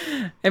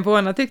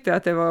 Epona tyckte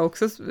att det var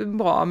också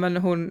bra, men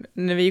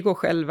när vi går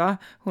själva,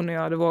 hon och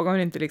jag, då vågar hon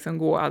inte liksom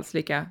gå alls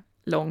lika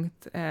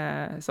långt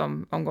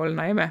som om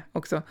Goldeneye är med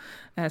också.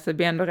 Så det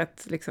blir ändå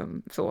rätt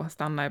liksom så,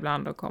 stanna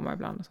ibland och komma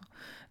ibland och så.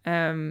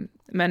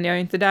 Men jag är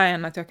inte där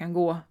än att jag kan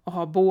gå och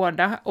ha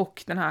båda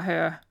och den här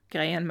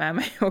högrejen med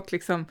mig och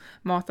liksom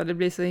mata, det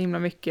blir så himla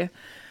mycket.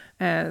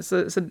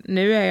 Så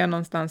nu är jag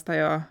någonstans där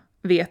jag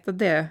vet att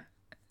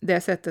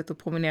det sättet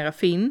att promenera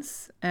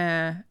finns.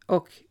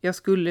 Och jag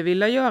skulle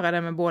vilja göra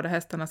det med båda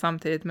hästarna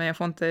samtidigt, men jag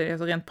får inte,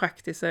 alltså rent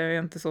praktiskt så är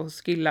jag inte så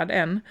skillad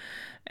än.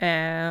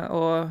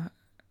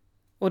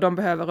 Och de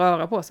behöver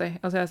röra på sig.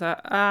 Och så är jag så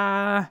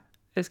här,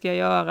 det ska jag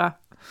göra.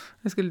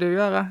 Hur skulle du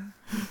göra?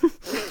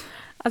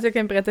 Alltså jag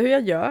kan berätta hur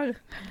jag gör.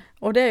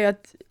 Och det är ju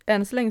att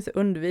än så länge så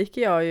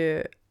undviker jag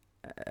ju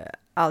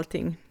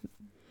allting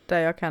där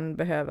jag kan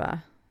behöva.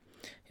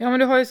 Ja, men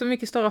du har ju så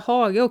mycket större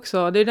hage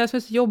också. Det är det som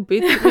är så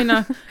jobbigt.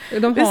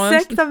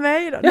 Ursäkta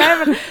mig då.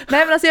 Nej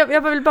men alltså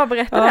jag vill bara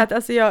berätta det här, att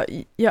alltså jag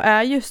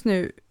är just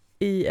nu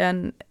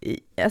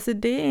alltså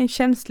det är en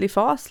känslig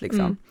fas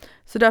liksom.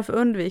 Så därför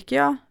undviker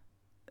jag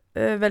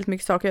väldigt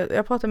mycket saker.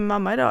 Jag pratade med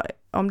mamma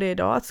om det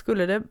idag, att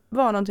skulle det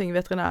vara någonting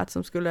veterinärt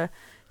som skulle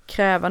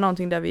kräva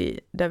någonting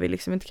där vi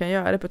liksom inte kan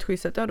göra det på ett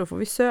schysst sätt, då får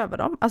vi söva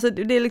dem. Alltså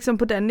det är liksom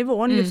på den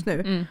nivån just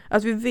nu.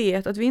 Att vi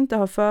vet att vi inte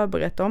har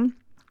förberett dem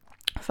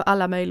för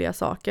alla möjliga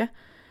saker.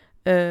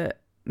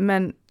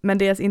 Men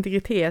deras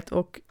integritet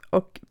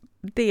och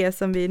det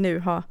som vi nu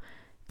har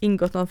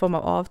ingått någon form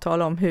av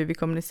avtal om hur vi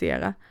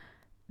kommunicerar,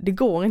 det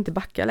går inte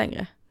backa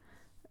längre.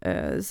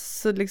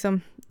 Så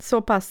liksom,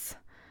 så pass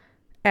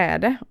är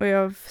det. Och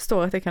jag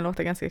förstår att det kan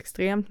låta ganska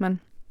extremt, men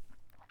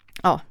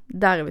ja,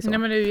 där är vi så. Nej,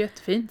 men det är ju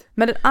jättefint.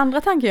 Men den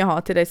andra tanken jag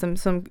har till dig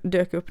som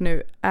dök upp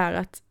nu är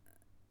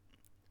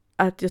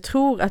att jag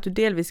tror att du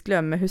delvis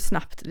glömmer hur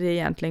snabbt det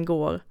egentligen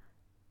går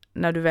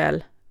när du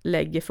väl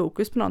lägger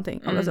fokus på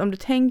någonting. Alltså, om du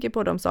tänker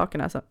på de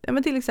sakerna som, ja,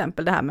 men till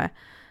exempel det här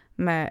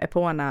med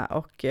Epona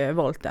och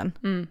volten,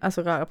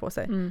 alltså röra på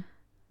sig.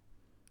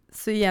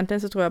 Så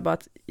egentligen så tror jag bara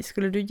att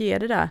skulle du ge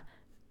det där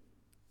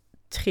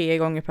 3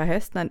 gånger per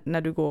häst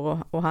när du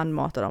går och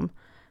handmatar dem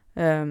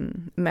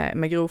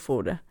med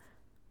grovfoder,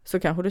 så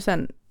kanske du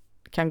sen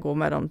kan gå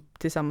med dem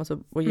tillsammans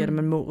och ge dem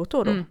en morot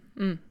då.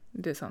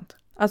 Det är sant.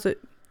 Alltså,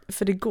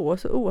 för det går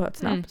så oerhört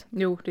snabbt.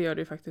 Jo, det gör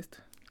det ju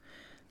faktiskt.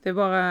 Det är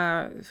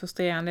bara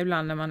frustrerande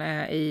ibland när man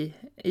är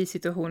i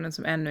situationen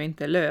som ännu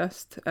inte är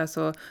löst.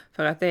 Alltså,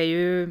 för att det är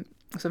ju,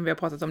 som vi har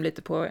pratat om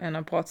lite på en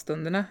av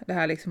pratstunderna, det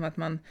här liksom att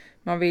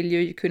man vill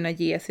ju kunna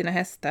ge sina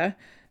hästar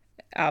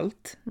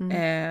allt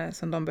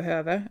som de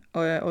behöver.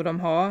 Och de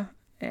har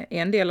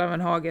en del av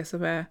en hage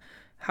som är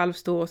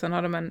halvstor, och sen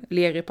har de en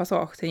lerig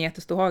passage till en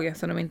jättestor hage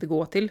som de inte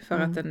går till för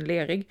att den är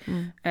lerig.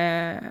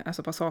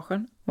 Alltså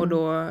passagen. Och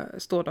då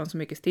står de så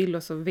mycket still,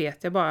 och så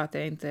vet jag bara att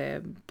det inte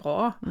är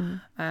bra.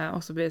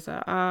 Och så blir det så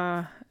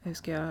här, hur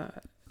ska jag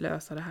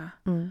lösa det här?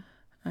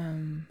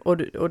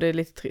 Och det är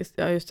lite trist.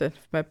 Ja, just det.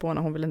 Med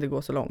Epona, hon vill inte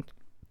gå så långt.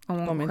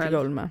 Om inte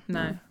Gold med.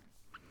 Nej.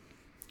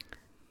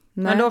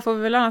 Men då får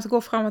vi väl annars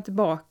gå fram och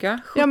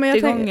tillbaka 70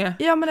 gånger.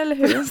 Ja, men eller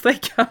hur?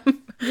 Sträckan.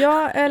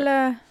 Ja,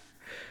 eller...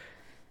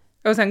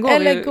 Och sen går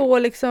eller gå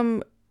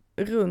liksom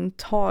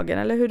runt hagen,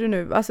 eller hur du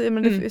nu... Alltså,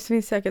 men det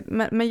finns säkert...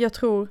 Men jag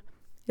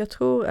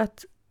tror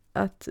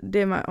att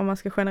det om man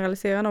ska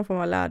generalisera någon form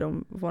av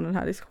lärdom från den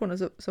här diskussionen,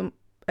 så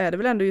är det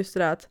väl ändå just det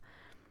där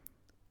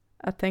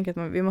att tänka att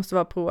vi måste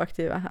vara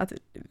proaktiva.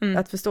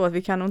 Att förstå att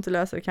vi kan nog inte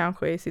lösa det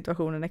kanske i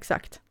situationen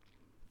exakt.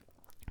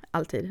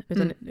 Alltid.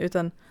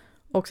 Utan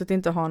också att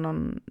inte ha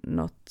någon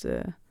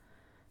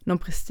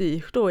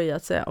prestige då i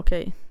att säga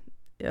okej,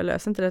 jag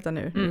löser inte detta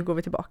nu går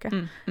vi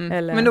tillbaka.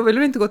 Eller... Men då vill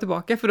du inte gå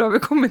tillbaka, för då har vi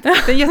kommit till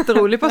en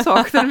jätterolig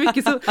passage. Det är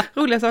mycket så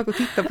roliga saker att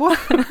titta på.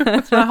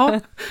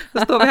 Då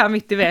står vi här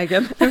mitt i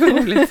vägen. Det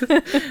är roligt.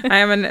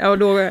 Nej, men, och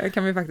då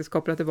kan vi faktiskt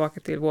koppla tillbaka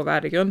till vår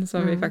värdegrund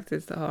som vi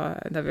faktiskt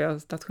har, där vi har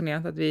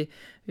stationerat, att vi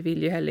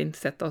vill ju heller inte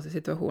sätta oss i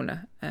situationer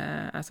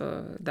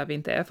alltså, där vi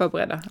inte är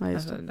förberedda. Ja,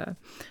 alltså,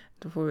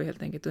 då får vi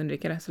helt enkelt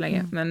undvika det så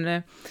länge.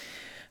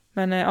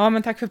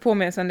 Men tack för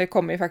påminnelsen. Det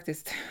kommer ju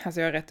faktiskt,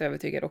 alltså jag är rätt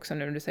övertygad också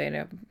nu när du säger det,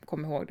 jag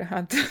kommer ihåg det,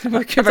 att det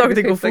brukar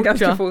faktiskt gå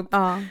ganska fort.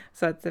 Ja.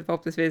 Så att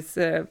förhoppningsvis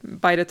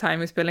by the time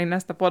vi spelar in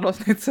nästa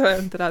poddavsnitt så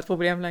är inte det här ett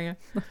problem längre.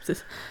 Ja,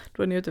 precis.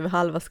 Då är ni ute över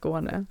halva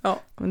Skåne.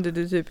 Ja. Om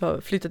du typ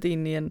har flyttat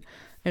in i en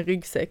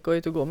ryggsäck och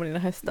ut och går med dina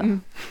hästar.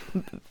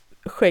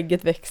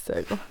 Skägget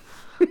växer.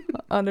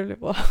 Ja, det blir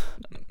bra.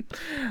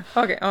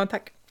 Okej,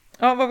 tack.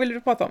 Ja, vad vill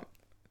du prata om?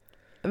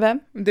 Vem?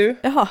 Du?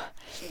 Jaha.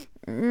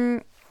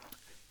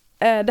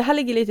 Det här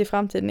ligger lite i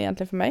framtiden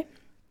egentligen för mig.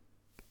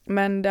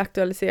 Men det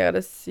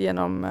aktualiserades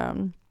genom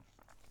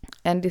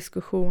en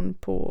diskussion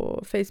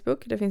på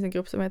Facebook. Det finns en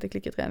grupp som heter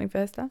Klickerträning för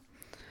hästar.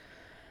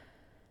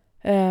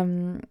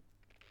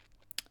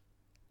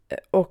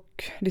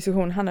 Och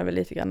diskussionen handlar väl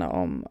lite grann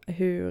om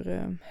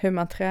hur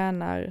man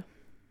tränar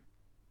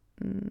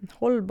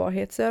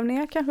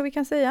hållbarhetsövningar kanske vi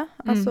kan säga.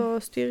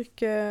 Alltså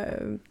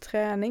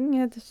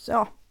styrketräning.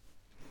 Ja,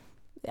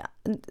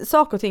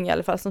 saker och ting i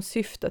alla fall som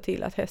syftar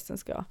till att hästen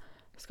ska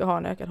ha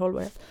en ökad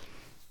hållbarhet.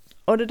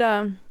 Och det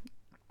där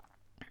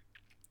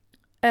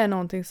är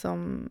någonting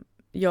som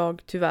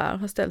jag tyvärr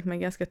har ställt mig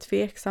ganska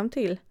tveksam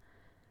till.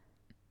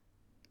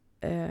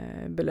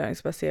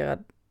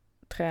 Belöningsbaserad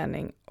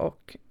träning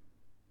och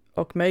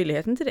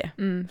möjligheten till det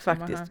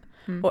faktiskt.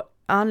 Och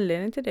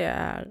anledningen till det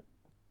är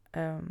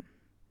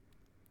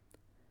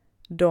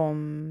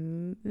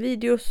de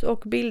videos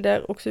och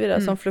bilder och så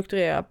vidare som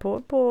fluktuerar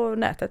på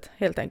nätet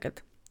helt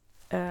enkelt.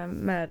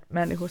 Med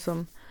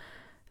människor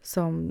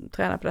som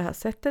tränar på det här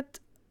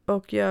sättet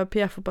och gör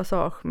piaff och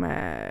passage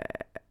med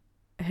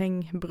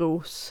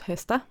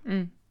hängbroshästar.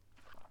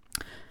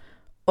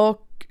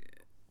 Och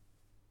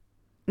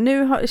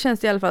nu känns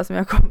det i alla fall som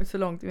jag har kommit så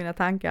långt i mina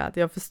tankar att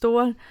jag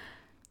förstår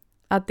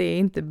att det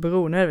inte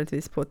beror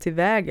nödvändigtvis på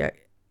tillväga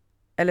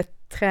eller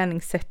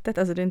träningssättet.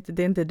 Alltså det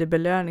är inte det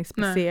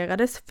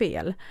belöningsbaserades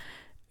fel,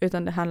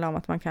 utan det handlar om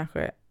att man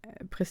kanske,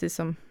 precis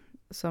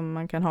som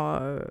man kan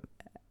ha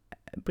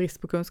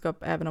brist på kunskap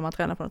även om man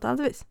tränar på något annat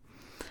vis.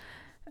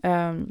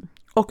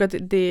 Och att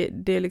det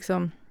är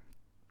liksom,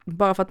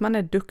 bara för att man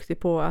är duktig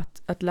på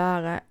att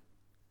lära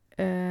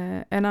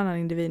en annan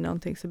individ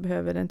någonting så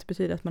behöver det inte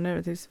betyda att man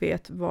nödvändigtvis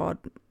vet vad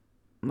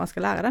man ska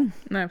lära den.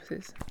 Nej,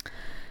 precis.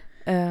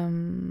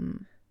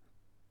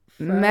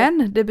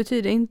 Men det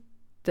betyder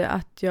inte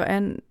att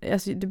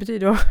det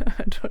betyder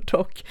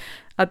dock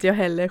att jag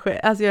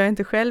jag är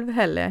inte själv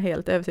heller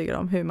helt övertygad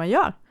om hur man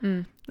gör.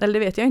 Eller det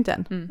vet jag inte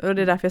än. Och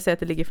det är därför jag säger att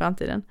det ligger i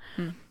framtiden.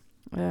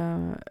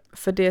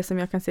 För det som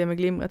jag kan se med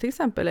Glimra till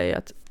exempel är ju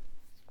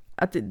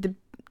att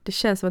det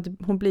känns som att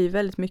hon blir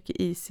väldigt mycket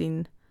i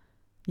sin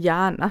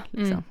hjärna.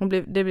 Liksom.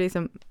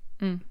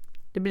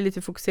 Det blir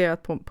lite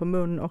fokuserat på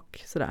mun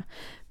och sådär.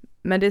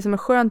 Men det som är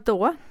skönt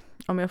då,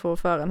 om jag får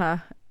föra den här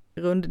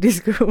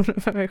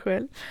runddiskussionen för mig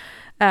själv,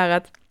 är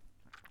att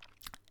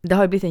det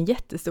har blivit en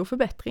jättestor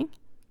förbättring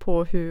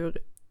på hur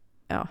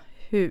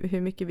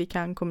mycket vi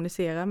kan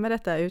kommunicera med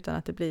detta utan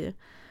att det blir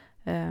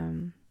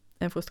en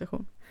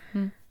frustration.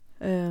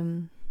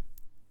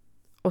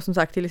 Och som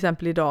sagt, till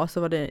exempel idag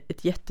så var det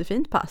ett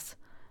jättefint pass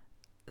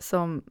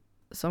som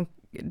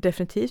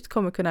definitivt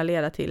kommer kunna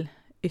leda till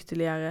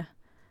ytterligare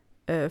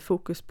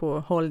fokus på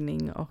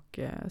hållning och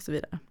så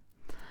vidare.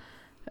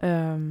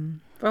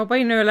 Får jag hoppa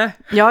in nu eller?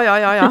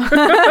 Ja.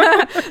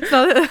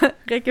 Snart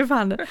räcker för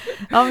handen.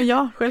 Ja, men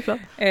ja, självklart.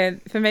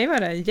 För mig var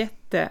det en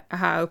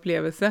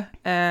jätteaha-upplevelse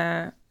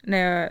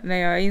när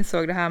jag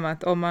insåg det här med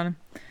att om man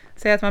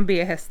säger att man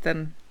ber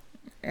hästen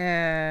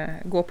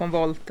gå på en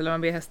volt eller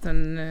man ber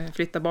hästen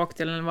flytta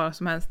bakdelen eller vad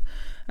som helst,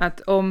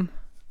 att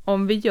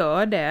om vi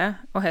gör det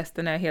och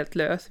hästen är helt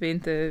lös,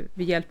 vi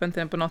hjälper inte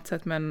den på något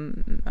sätt,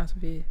 men alltså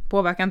vi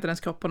påverkar inte dens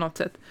kropp på något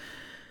sätt,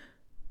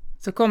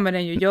 så kommer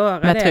den ju göra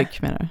det. Med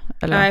tryck menar du?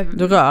 Eller nej,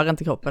 du rör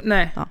inte kroppen?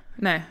 Nej.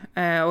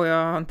 Och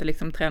jag har inte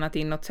liksom tränat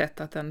in något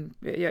sätt att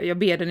jag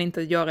ber den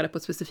inte göra det på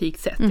ett specifikt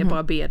sätt. Jag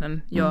bara ber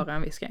den göra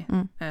en viss grej.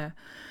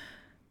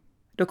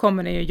 Då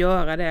kommer den ju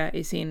göra det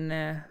i sin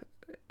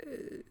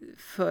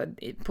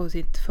på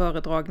sitt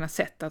föredragna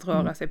sätt att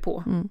röra sig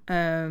på.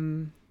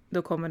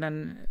 Då kommer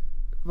den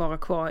vara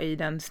kvar i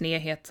den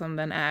snedhet som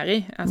den är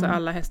i. Alltså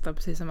alla hästar,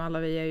 precis som alla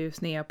vi, är ju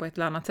sneda på ett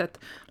eller annat sätt.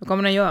 Då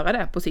kommer den göra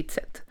det på sitt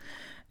sätt.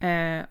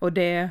 Och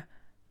det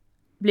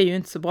blir ju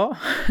inte så bra.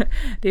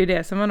 Det är ju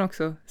det som man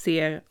också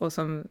ser och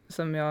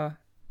som jag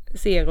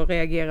ser och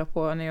reagerar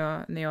på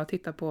när jag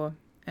tittar på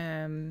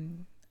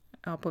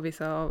på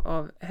vissa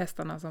av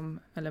hästarna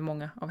eller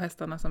många av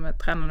hästarna som är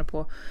tränade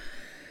på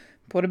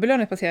det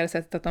belöningsbaserade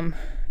sättet, att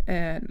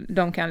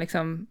de kan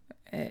liksom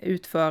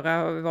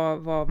utföra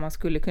vad man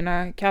skulle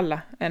kunna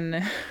kalla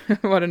en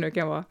vad det nu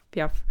kan vara,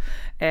 piaff.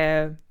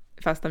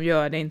 Fast de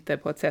gör det inte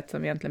på ett sätt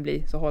som egentligen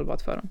blir så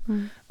hållbart för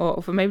dem.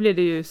 Och för mig blir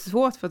det ju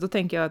svårt, för då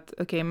tänker jag att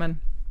okej, men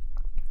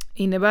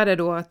innebär det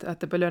då att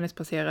det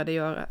belöningsbaserade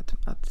gör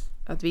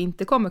att vi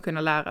inte kommer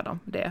kunna lära dem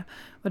det?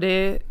 Och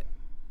det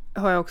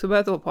har jag också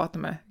börjat att prata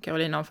med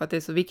Carolina om, för att det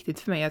är så viktigt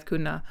för mig att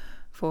kunna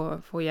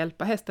få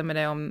hjälpa hästen med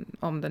det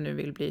om den nu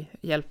vill bli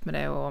hjälpt med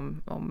det och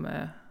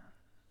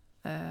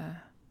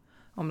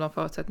om de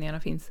förutsättningarna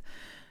finns.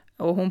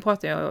 Och hon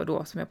pratar ju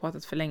då, som jag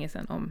pratat för länge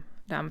sedan, om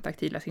det här med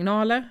taktila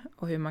signaler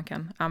och hur man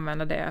kan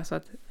använda det. Alltså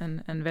att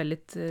en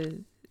väldigt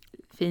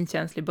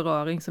finkänslig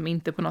beröring som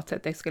inte på något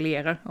sätt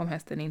eskalerar om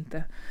hästen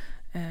inte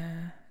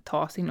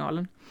tar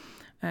signalen.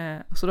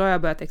 Så då har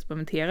jag börjat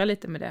experimentera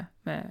lite med det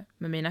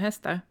med mina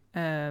hästar.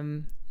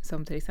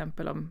 Som till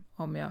exempel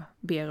om jag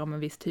ber om en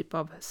viss typ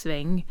av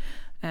sväng,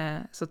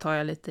 så tar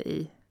jag lite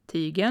i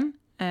tygen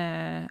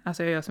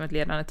Alltså jag gör som ett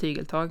ledande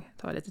tygeltag.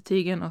 Tar lite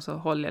tygen och så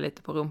håller jag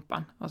lite på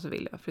rumpan. Och så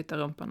vill jag flytta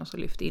rumpan och så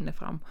lyfter inne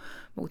fram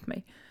mot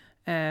mig.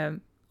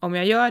 Om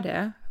jag gör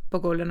det på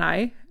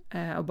GoldenEye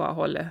och bara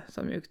håller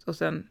så mjukt. Och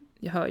sen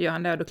gör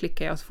han det och då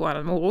klickar jag och så får han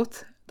en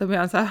morot. Då blir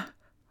han så här,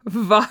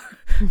 va?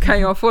 Kan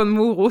jag få en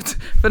morot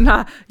för den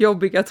här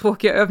jobbiga,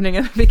 tråkiga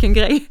övningen? Vilken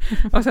grej!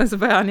 Och sen så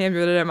börjar han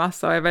erbjuda det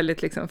massa och är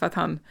väldigt liksom, för att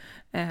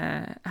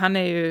han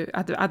är ju,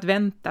 att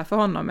vänta för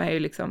honom är ju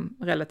liksom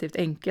relativt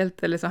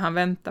enkelt. Eller så han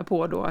väntar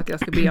på då att jag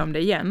ska be om det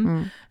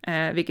igen.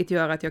 Vilket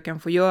gör att jag kan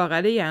få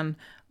göra det igen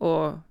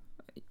och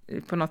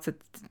på något sätt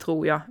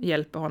tror jag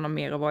hjälper honom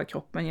mer att vara i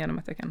kroppen genom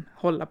att jag kan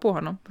hålla på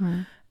honom.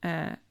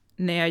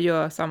 När jag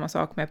gör samma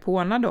sak med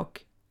Pona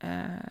dock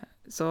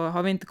så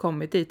har vi inte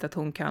kommit dit att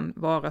hon kan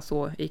vara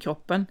så i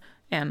kroppen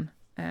än.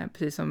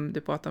 Precis som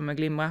du pratar om med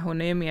Glimra.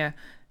 Hon är ju mer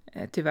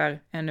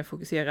tyvärr ännu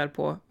fokuserad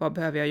på vad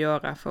behöver jag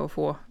göra för att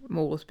få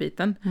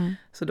morotsbiten.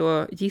 Så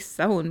då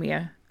gissar hon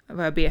mer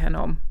vad jag ber henne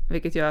om.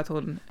 Vilket gör att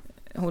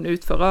hon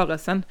utför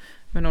rörelsen.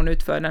 Men hon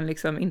utför den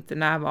liksom inte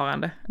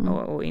närvarande.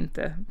 Och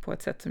inte på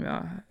ett sätt som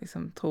jag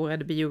liksom tror är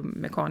det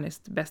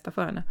biomekaniskt bästa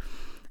för henne.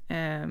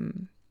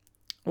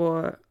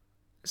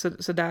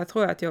 Så där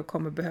tror jag att jag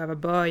kommer behöva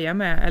börja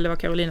med, eller vad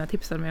Carolina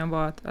tipsade mig om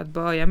var att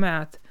börja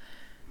med att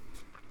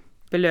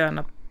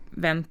belöna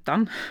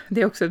väntan.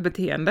 Det är också ett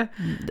beteende.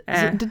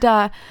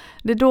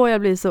 Det är då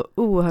jag blir så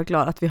oerhört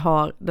glad att vi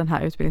har den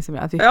här utbildningen som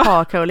att vi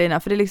har Carolina.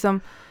 För det är liksom,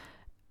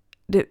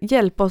 det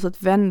hjälper oss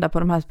att vända på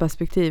de här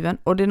perspektiven.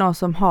 Och det är någon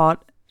som har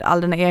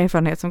all den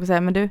erfarenhet som kan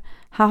säga, men du,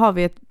 här har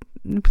vi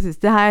precis,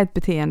 det här är ett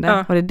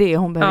beteende och det är det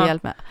hon behöver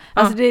hjälp med.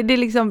 Alltså det är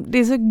liksom, det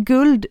är så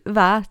guld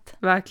värt.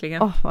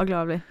 Verkligen. Vad glad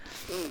jag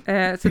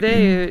blir. Så det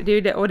är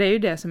ju det, och det är ju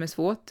det som är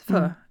svårt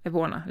för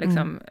Evona,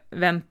 liksom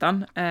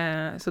väntan.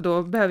 Så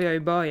då behöver jag ju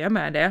börja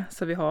med det,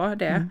 så vi har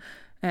det.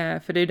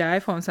 För det är ju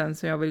därifrån sen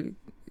som jag vill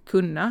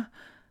kunna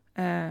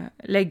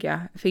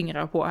lägga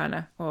fingrar på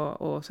henne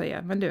och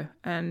säga, men du,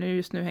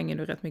 just nu hänger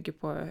du rätt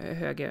mycket på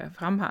höger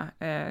fram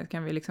här.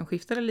 Kan vi liksom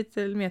skifta det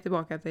lite mer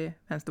tillbaka till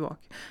vänster bak?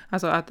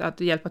 Alltså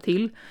att hjälpa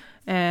till.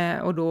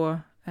 Och då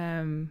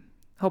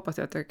hoppas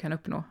jag att jag kan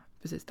uppnå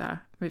precis det här.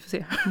 Vi får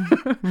se.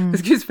 Det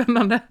ska bli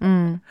spännande.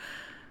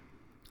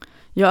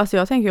 Ja, alltså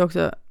jag tänker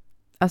också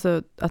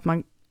alltså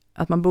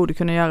att man borde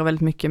kunna göra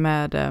väldigt mycket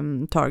med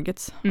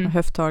targets.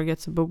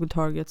 Höfttargets och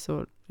bogtargets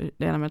och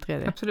det ena med det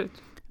tredje. Absolut.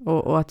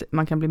 Och att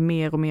man kan bli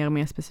mer och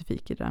mer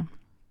specifik i det.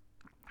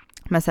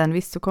 Men sen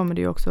visst så kommer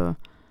det ju också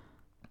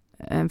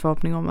en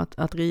förhoppning om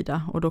att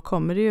rida. Och då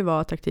kommer det ju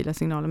vara taktila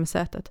signaler med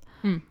sätet.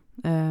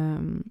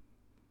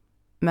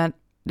 Men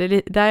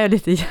där är jag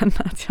lite igen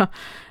att jag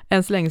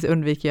än så länge så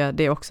undviker jag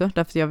det också.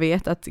 Därför jag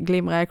vet att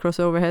Glimra är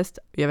crossover-häst.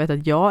 Jag vet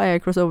att jag är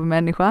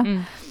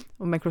crossover-människa.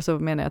 Och med crossover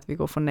menar jag att vi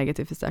går från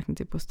negativ förstärkning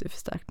till positiv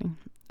förstärkning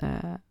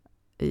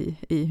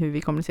i hur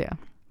vi kommunicerar.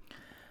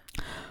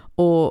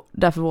 Och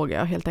därför vågar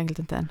jag helt enkelt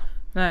inte än.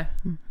 Nej,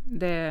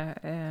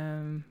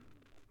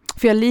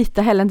 För jag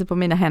litar heller inte på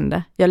mina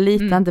händer. Jag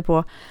litar inte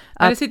på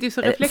att... det sitter ju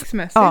så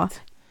reflexmässigt. Ja,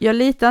 jag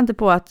litar inte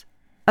på att...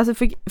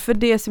 Alltså för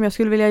det som jag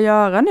skulle vilja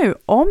göra nu,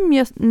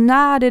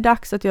 när det är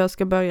dags att jag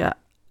ska börja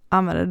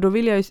använda det, då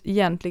vill jag ju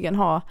egentligen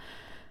ha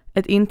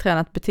ett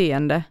intränat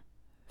beteende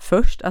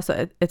först. Alltså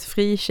ett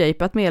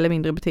free-shapat mer eller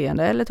mindre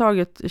beteende, eller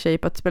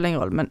taget-shapat, spelar ingen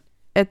roll, men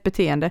ett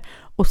beteende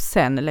och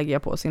sen lägger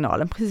jag på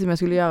signalen. Precis som jag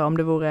skulle göra om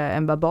det vore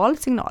en verbal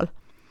signal.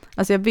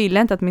 Alltså jag vill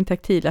inte att min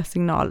taktila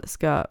signal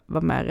ska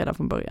vara med redan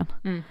från början.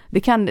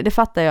 Det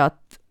fattar jag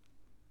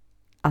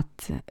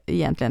att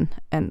egentligen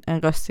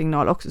en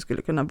röstsignal också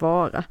skulle kunna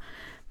vara.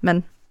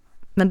 Men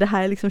det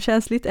här är liksom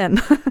känsligt än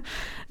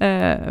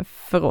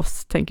för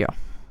oss, tänker jag.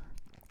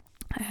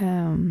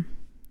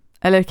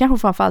 Eller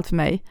kanske framförallt för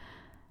mig.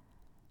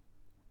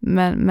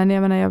 Men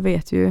jag menar, jag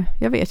vet ju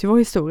vår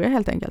historia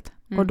helt enkelt.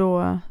 Och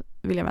då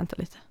vill jag vänta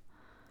lite.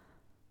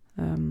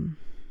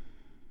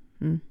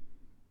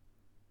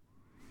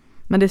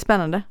 Men det är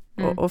spännande.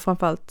 Och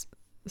framförallt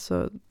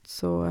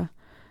så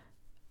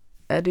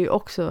är det ju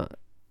också,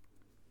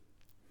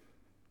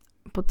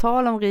 på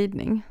tal om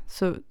ridning,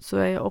 så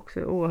är jag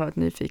också oerhört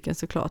nyfiken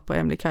såklart på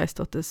Emily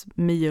Kajsdotters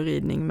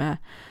Mio-ridning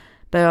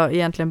där jag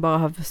egentligen bara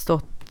har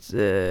förstått,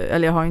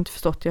 eller jag har inte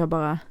förstått,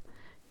 jag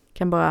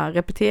kan bara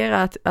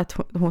repetera att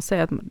hon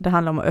säger att det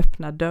handlar om att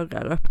öppna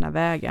dörrar och öppna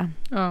vägar.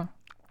 Ja.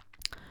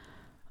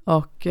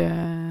 Och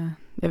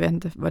jag vet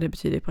inte vad det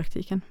betyder i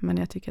praktiken, men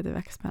jag tycker att det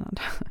verkar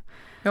spännande.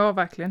 Ja,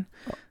 verkligen.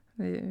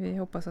 Vi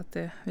hoppas att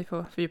vi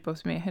får fördjupa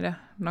oss med i det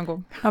någon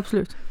gång.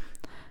 Absolut.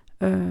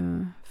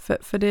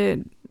 För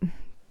det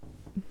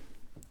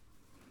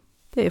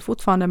är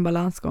fortfarande en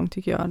balansgång,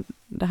 tycker jag.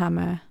 Det här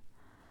med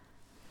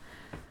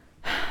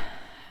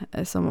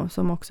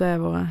som också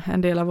är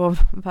en del av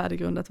vår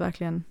värdegrund, att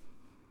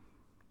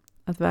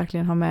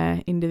verkligen ha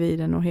med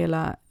individen och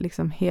hela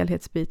liksom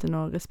helhetsbiten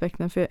och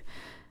respekten. För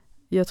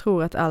jag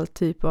tror att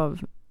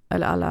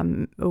alla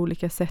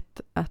olika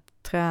sätt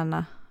att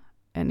träna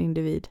en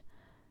individ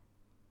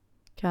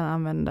kan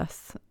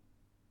användas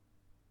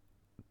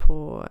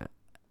på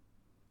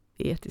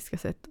etiska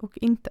sätt och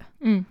inte.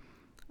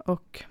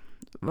 Och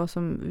vad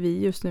som vi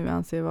just nu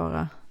anser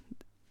vara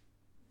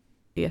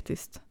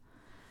etiskt.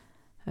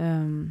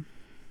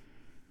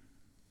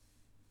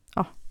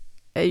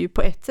 Är ju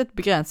på ett sätt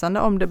begränsande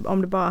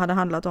om det bara hade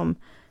handlat om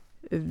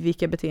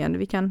vilka beteenden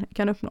vi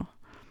kan uppnå.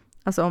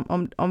 Alltså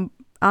om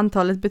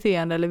antalet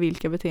beteende eller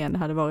vilka beteende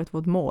hade varit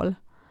vårt mål,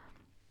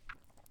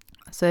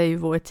 så är ju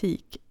vår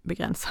etik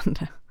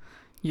begränsande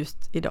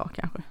just idag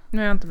kanske.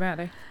 Nu är jag inte med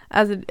dig.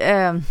 Alltså,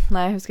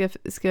 nej, hur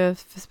ska jag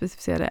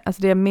specificera det?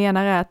 Alltså det jag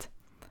menar är att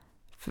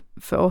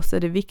för oss är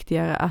det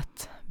viktigare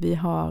att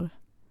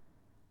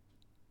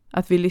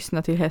vi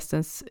lyssnar till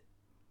hästens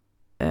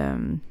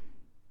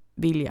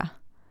vilja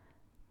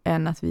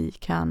än att vi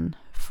kan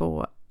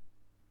få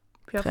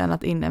piaff.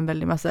 Tränat in en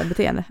väldig massa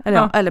beteende.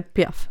 Eller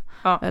piaff.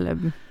 Ja.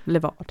 Eller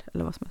levad.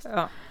 Eller vad som helst.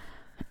 Ja,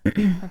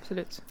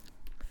 absolut.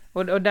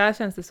 Och där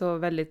känns det så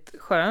väldigt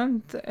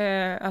skönt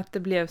att det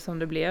blev som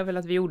det blev. Eller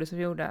att vi gjorde som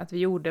vi gjorde. Att vi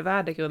gjorde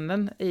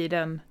värdegrunden vid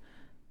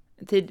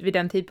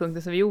den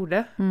tidpunkten som vi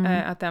gjorde.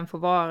 Att den får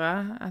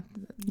vara.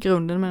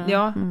 Grunden med den.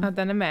 Ja, att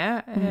den är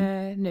med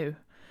nu.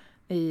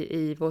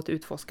 I vårt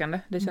utforskande.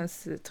 Det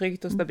känns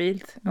tryggt och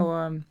stabilt.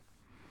 Och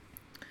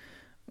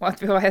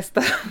att vi har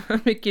hästar med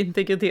mycket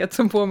integritet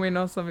som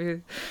påminner oss om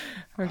vi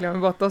glömmer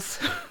bort oss.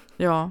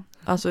 Ja,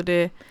 alltså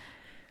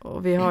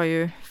och vi har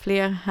ju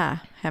fler här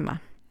hemma.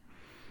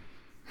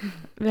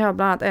 Vi har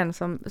bland annat en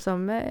som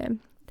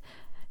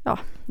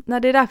när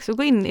det är dags att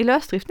gå in i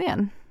lösdrift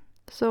igen,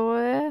 så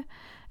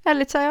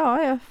ärligt säger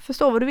jag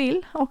förstår vad du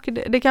vill. Och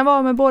det kan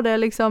vara med både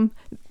liksom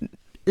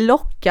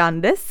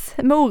lockandes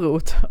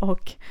morot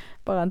och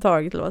bara en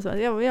target eller vad som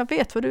helst. Jag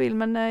vet vad du vill,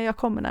 men jag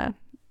kommer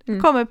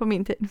kommer på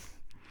min tid.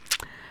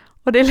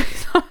 Och det är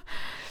liksom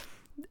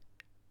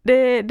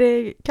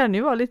det kan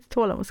ju vara lite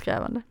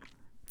tålamodskrävande.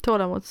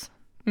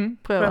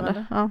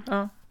 Tålamodsprövande.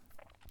 Ja.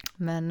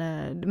 Men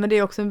det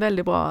är också en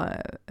väldigt bra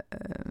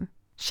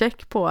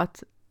check på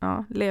att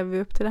lever vi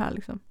upp till det här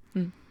liksom.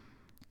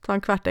 Ta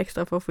en kvart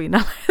extra för att få in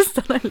alla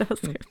hästarna i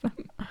lösdriften.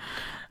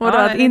 Och då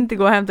att inte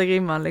gå och hämta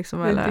grimman liksom.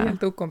 Det är inte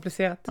helt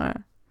okomplicerat.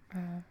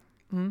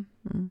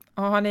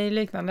 Och har ni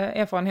liknande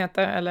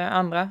erfarenheter eller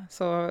andra,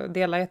 så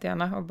dela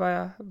jättegärna och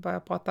börja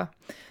prata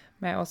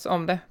med oss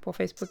om det på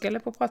Facebook eller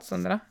på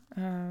pratstunderna.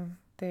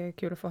 Det är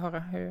kul att få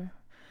höra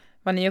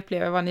vad ni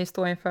upplever, vad ni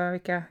står inför,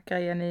 vilka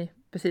grejer ni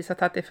precis har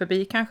tagit er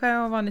förbi kanske,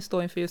 och vad ni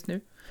står inför just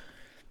nu.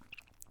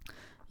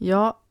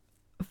 Ja,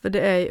 för det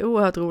är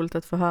oerhört roligt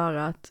att få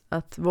höra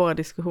att våra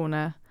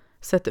diskussioner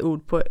sätter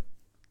ord på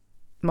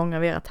många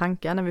av era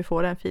tankar när vi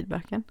får den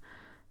feedbacken.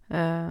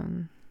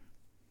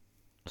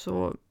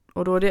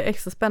 Och då är det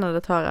extra spännande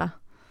att höra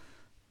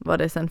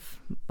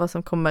vad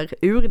som kommer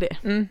ur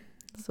det.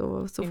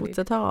 Så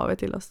fortsätt höra av er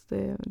till oss.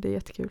 Det är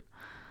jättekul.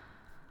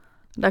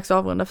 Dags att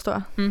avrunda, förstår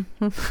jag.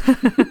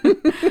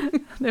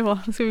 Det är bra,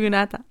 då ska vi gå och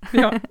äta.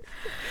 Ja.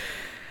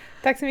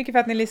 Tack så mycket för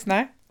att ni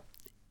lyssnar.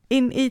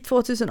 In i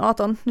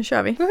 2018, nu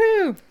kör vi.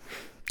 Woohoo!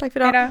 Tack för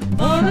idag. Hejdå.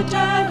 On the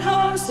tired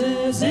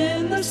horses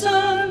in the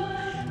sun,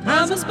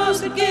 how's I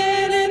supposed to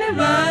get any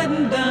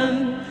riding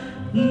done?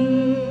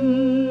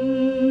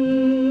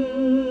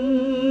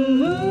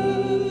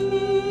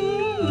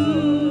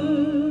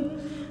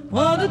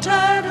 On the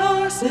tired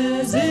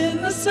horses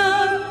in the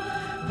sun,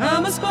 how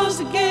am I supposed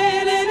to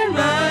get any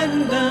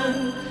riding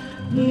done?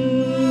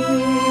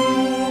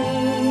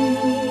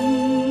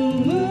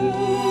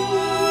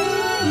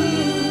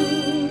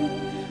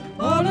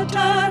 On the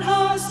tired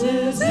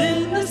horses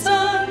in the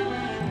sun,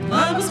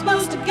 how am I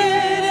supposed to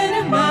get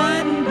any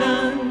riding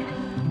done?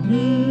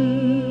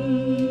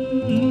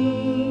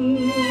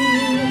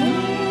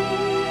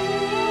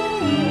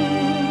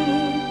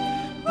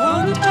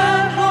 On the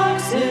tired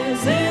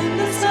horses in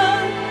the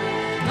sun,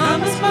 how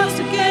am I supposed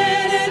to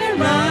get any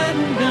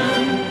riding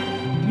done?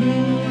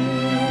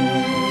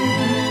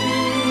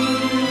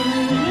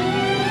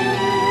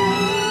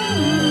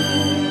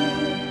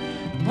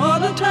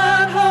 On the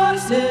tired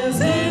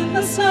horses in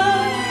the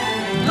sun,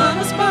 how am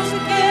I supposed to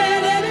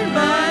get any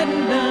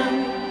riding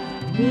done?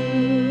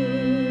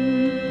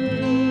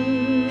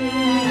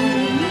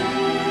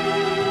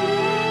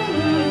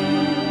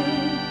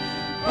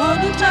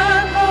 On the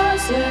tired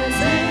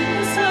horses in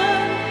the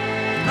sun,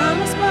 how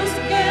am I supposed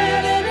to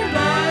get any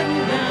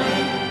riding done?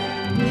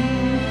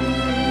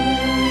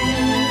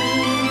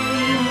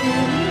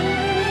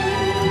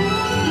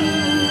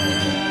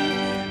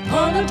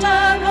 On the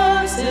tired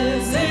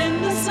horses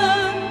in the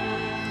sun,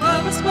 how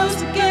am I supposed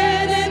to get